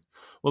 absolutely.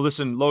 Well,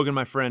 listen, Logan,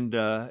 my friend,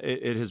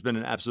 it has been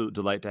an absolute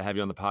delight to have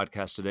you on the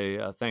podcast today.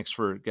 Thanks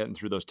for getting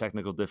through those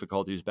technical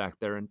difficulties back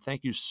there. And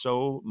thank you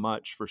so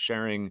much for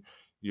sharing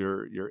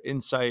your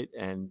insight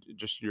and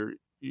just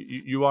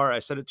you are, I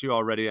said it to you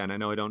already, and I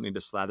know I don't need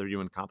to slather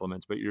you in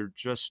compliments, but you're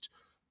just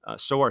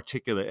so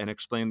articulate and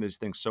explain these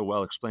things so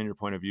well, explain your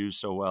point of view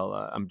so well.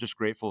 I'm just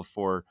grateful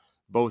for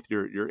both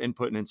your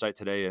input and insight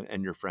today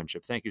and your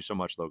friendship. Thank you so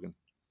much, Logan.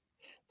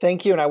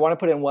 Thank you. And I want to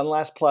put in one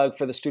last plug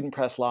for the Student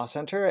Press Law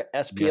Center at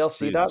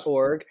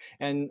splc.org.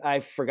 And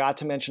I forgot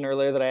to mention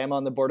earlier that I am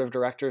on the board of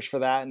directors for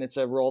that. And it's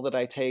a role that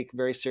I take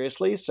very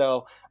seriously.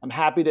 So I'm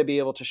happy to be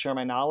able to share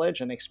my knowledge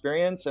and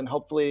experience. And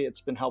hopefully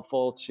it's been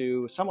helpful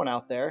to someone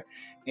out there.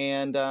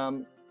 And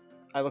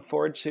I look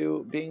forward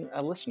to being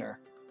a listener.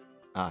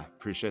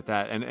 Appreciate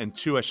that. And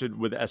two,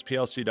 with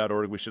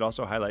splc.org, we should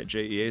also highlight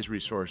JEA's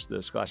resource,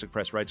 the Scholastic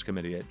Press Rights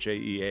Committee at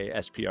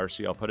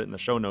JEA-SPRC. I'll put it in the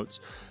show notes.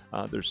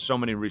 There's so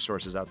many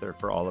resources out there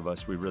for all of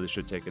us. We really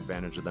should take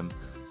advantage of them.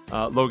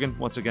 Logan,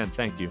 once again,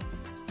 thank you.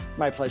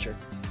 My pleasure.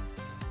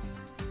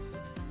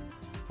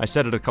 I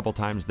said it a couple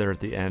times there at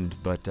the end,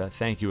 but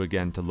thank you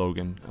again to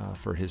Logan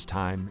for his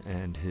time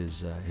and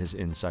his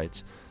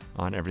insights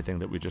on everything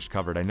that we just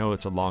covered. I know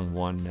it's a long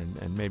one,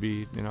 and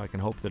maybe I can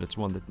hope that it's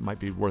one that might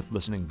be worth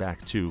listening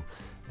back to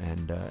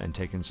and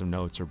taking some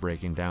notes or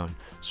breaking down.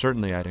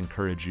 Certainly, I'd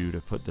encourage you to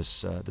put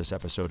this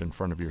episode in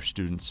front of your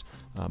students,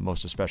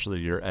 most especially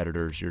your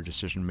editors, your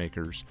decision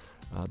makers,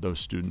 those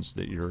students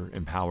that you're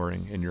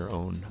empowering in your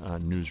own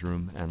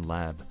newsroom and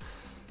lab.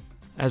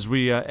 As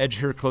we edge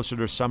here closer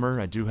to summer,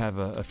 I do have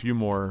a few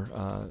more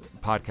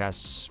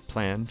podcasts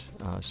planned,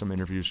 some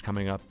interviews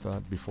coming up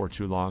before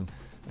too long.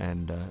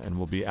 And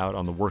we'll be out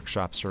on the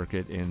workshop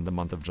circuit in the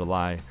month of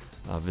July,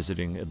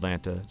 visiting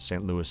Atlanta,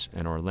 St. Louis,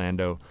 and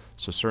Orlando.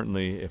 So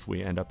certainly if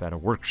we end up at a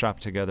workshop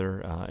together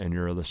and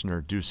you're a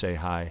listener, do say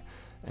hi,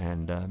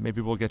 and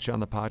maybe we'll get you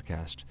on the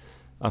podcast.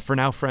 For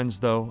now, friends,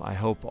 though, I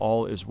hope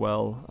all is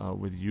well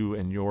with you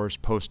and yours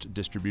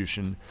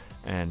post-distribution,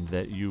 and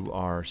that you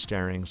are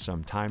staring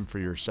some time for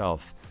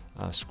yourself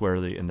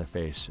squarely in the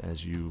face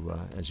as you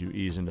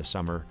ease into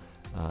summer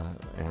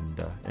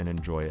and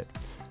enjoy it.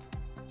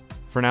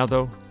 For now,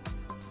 though,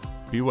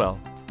 be well,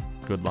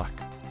 good luck.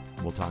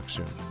 We'll talk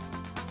soon.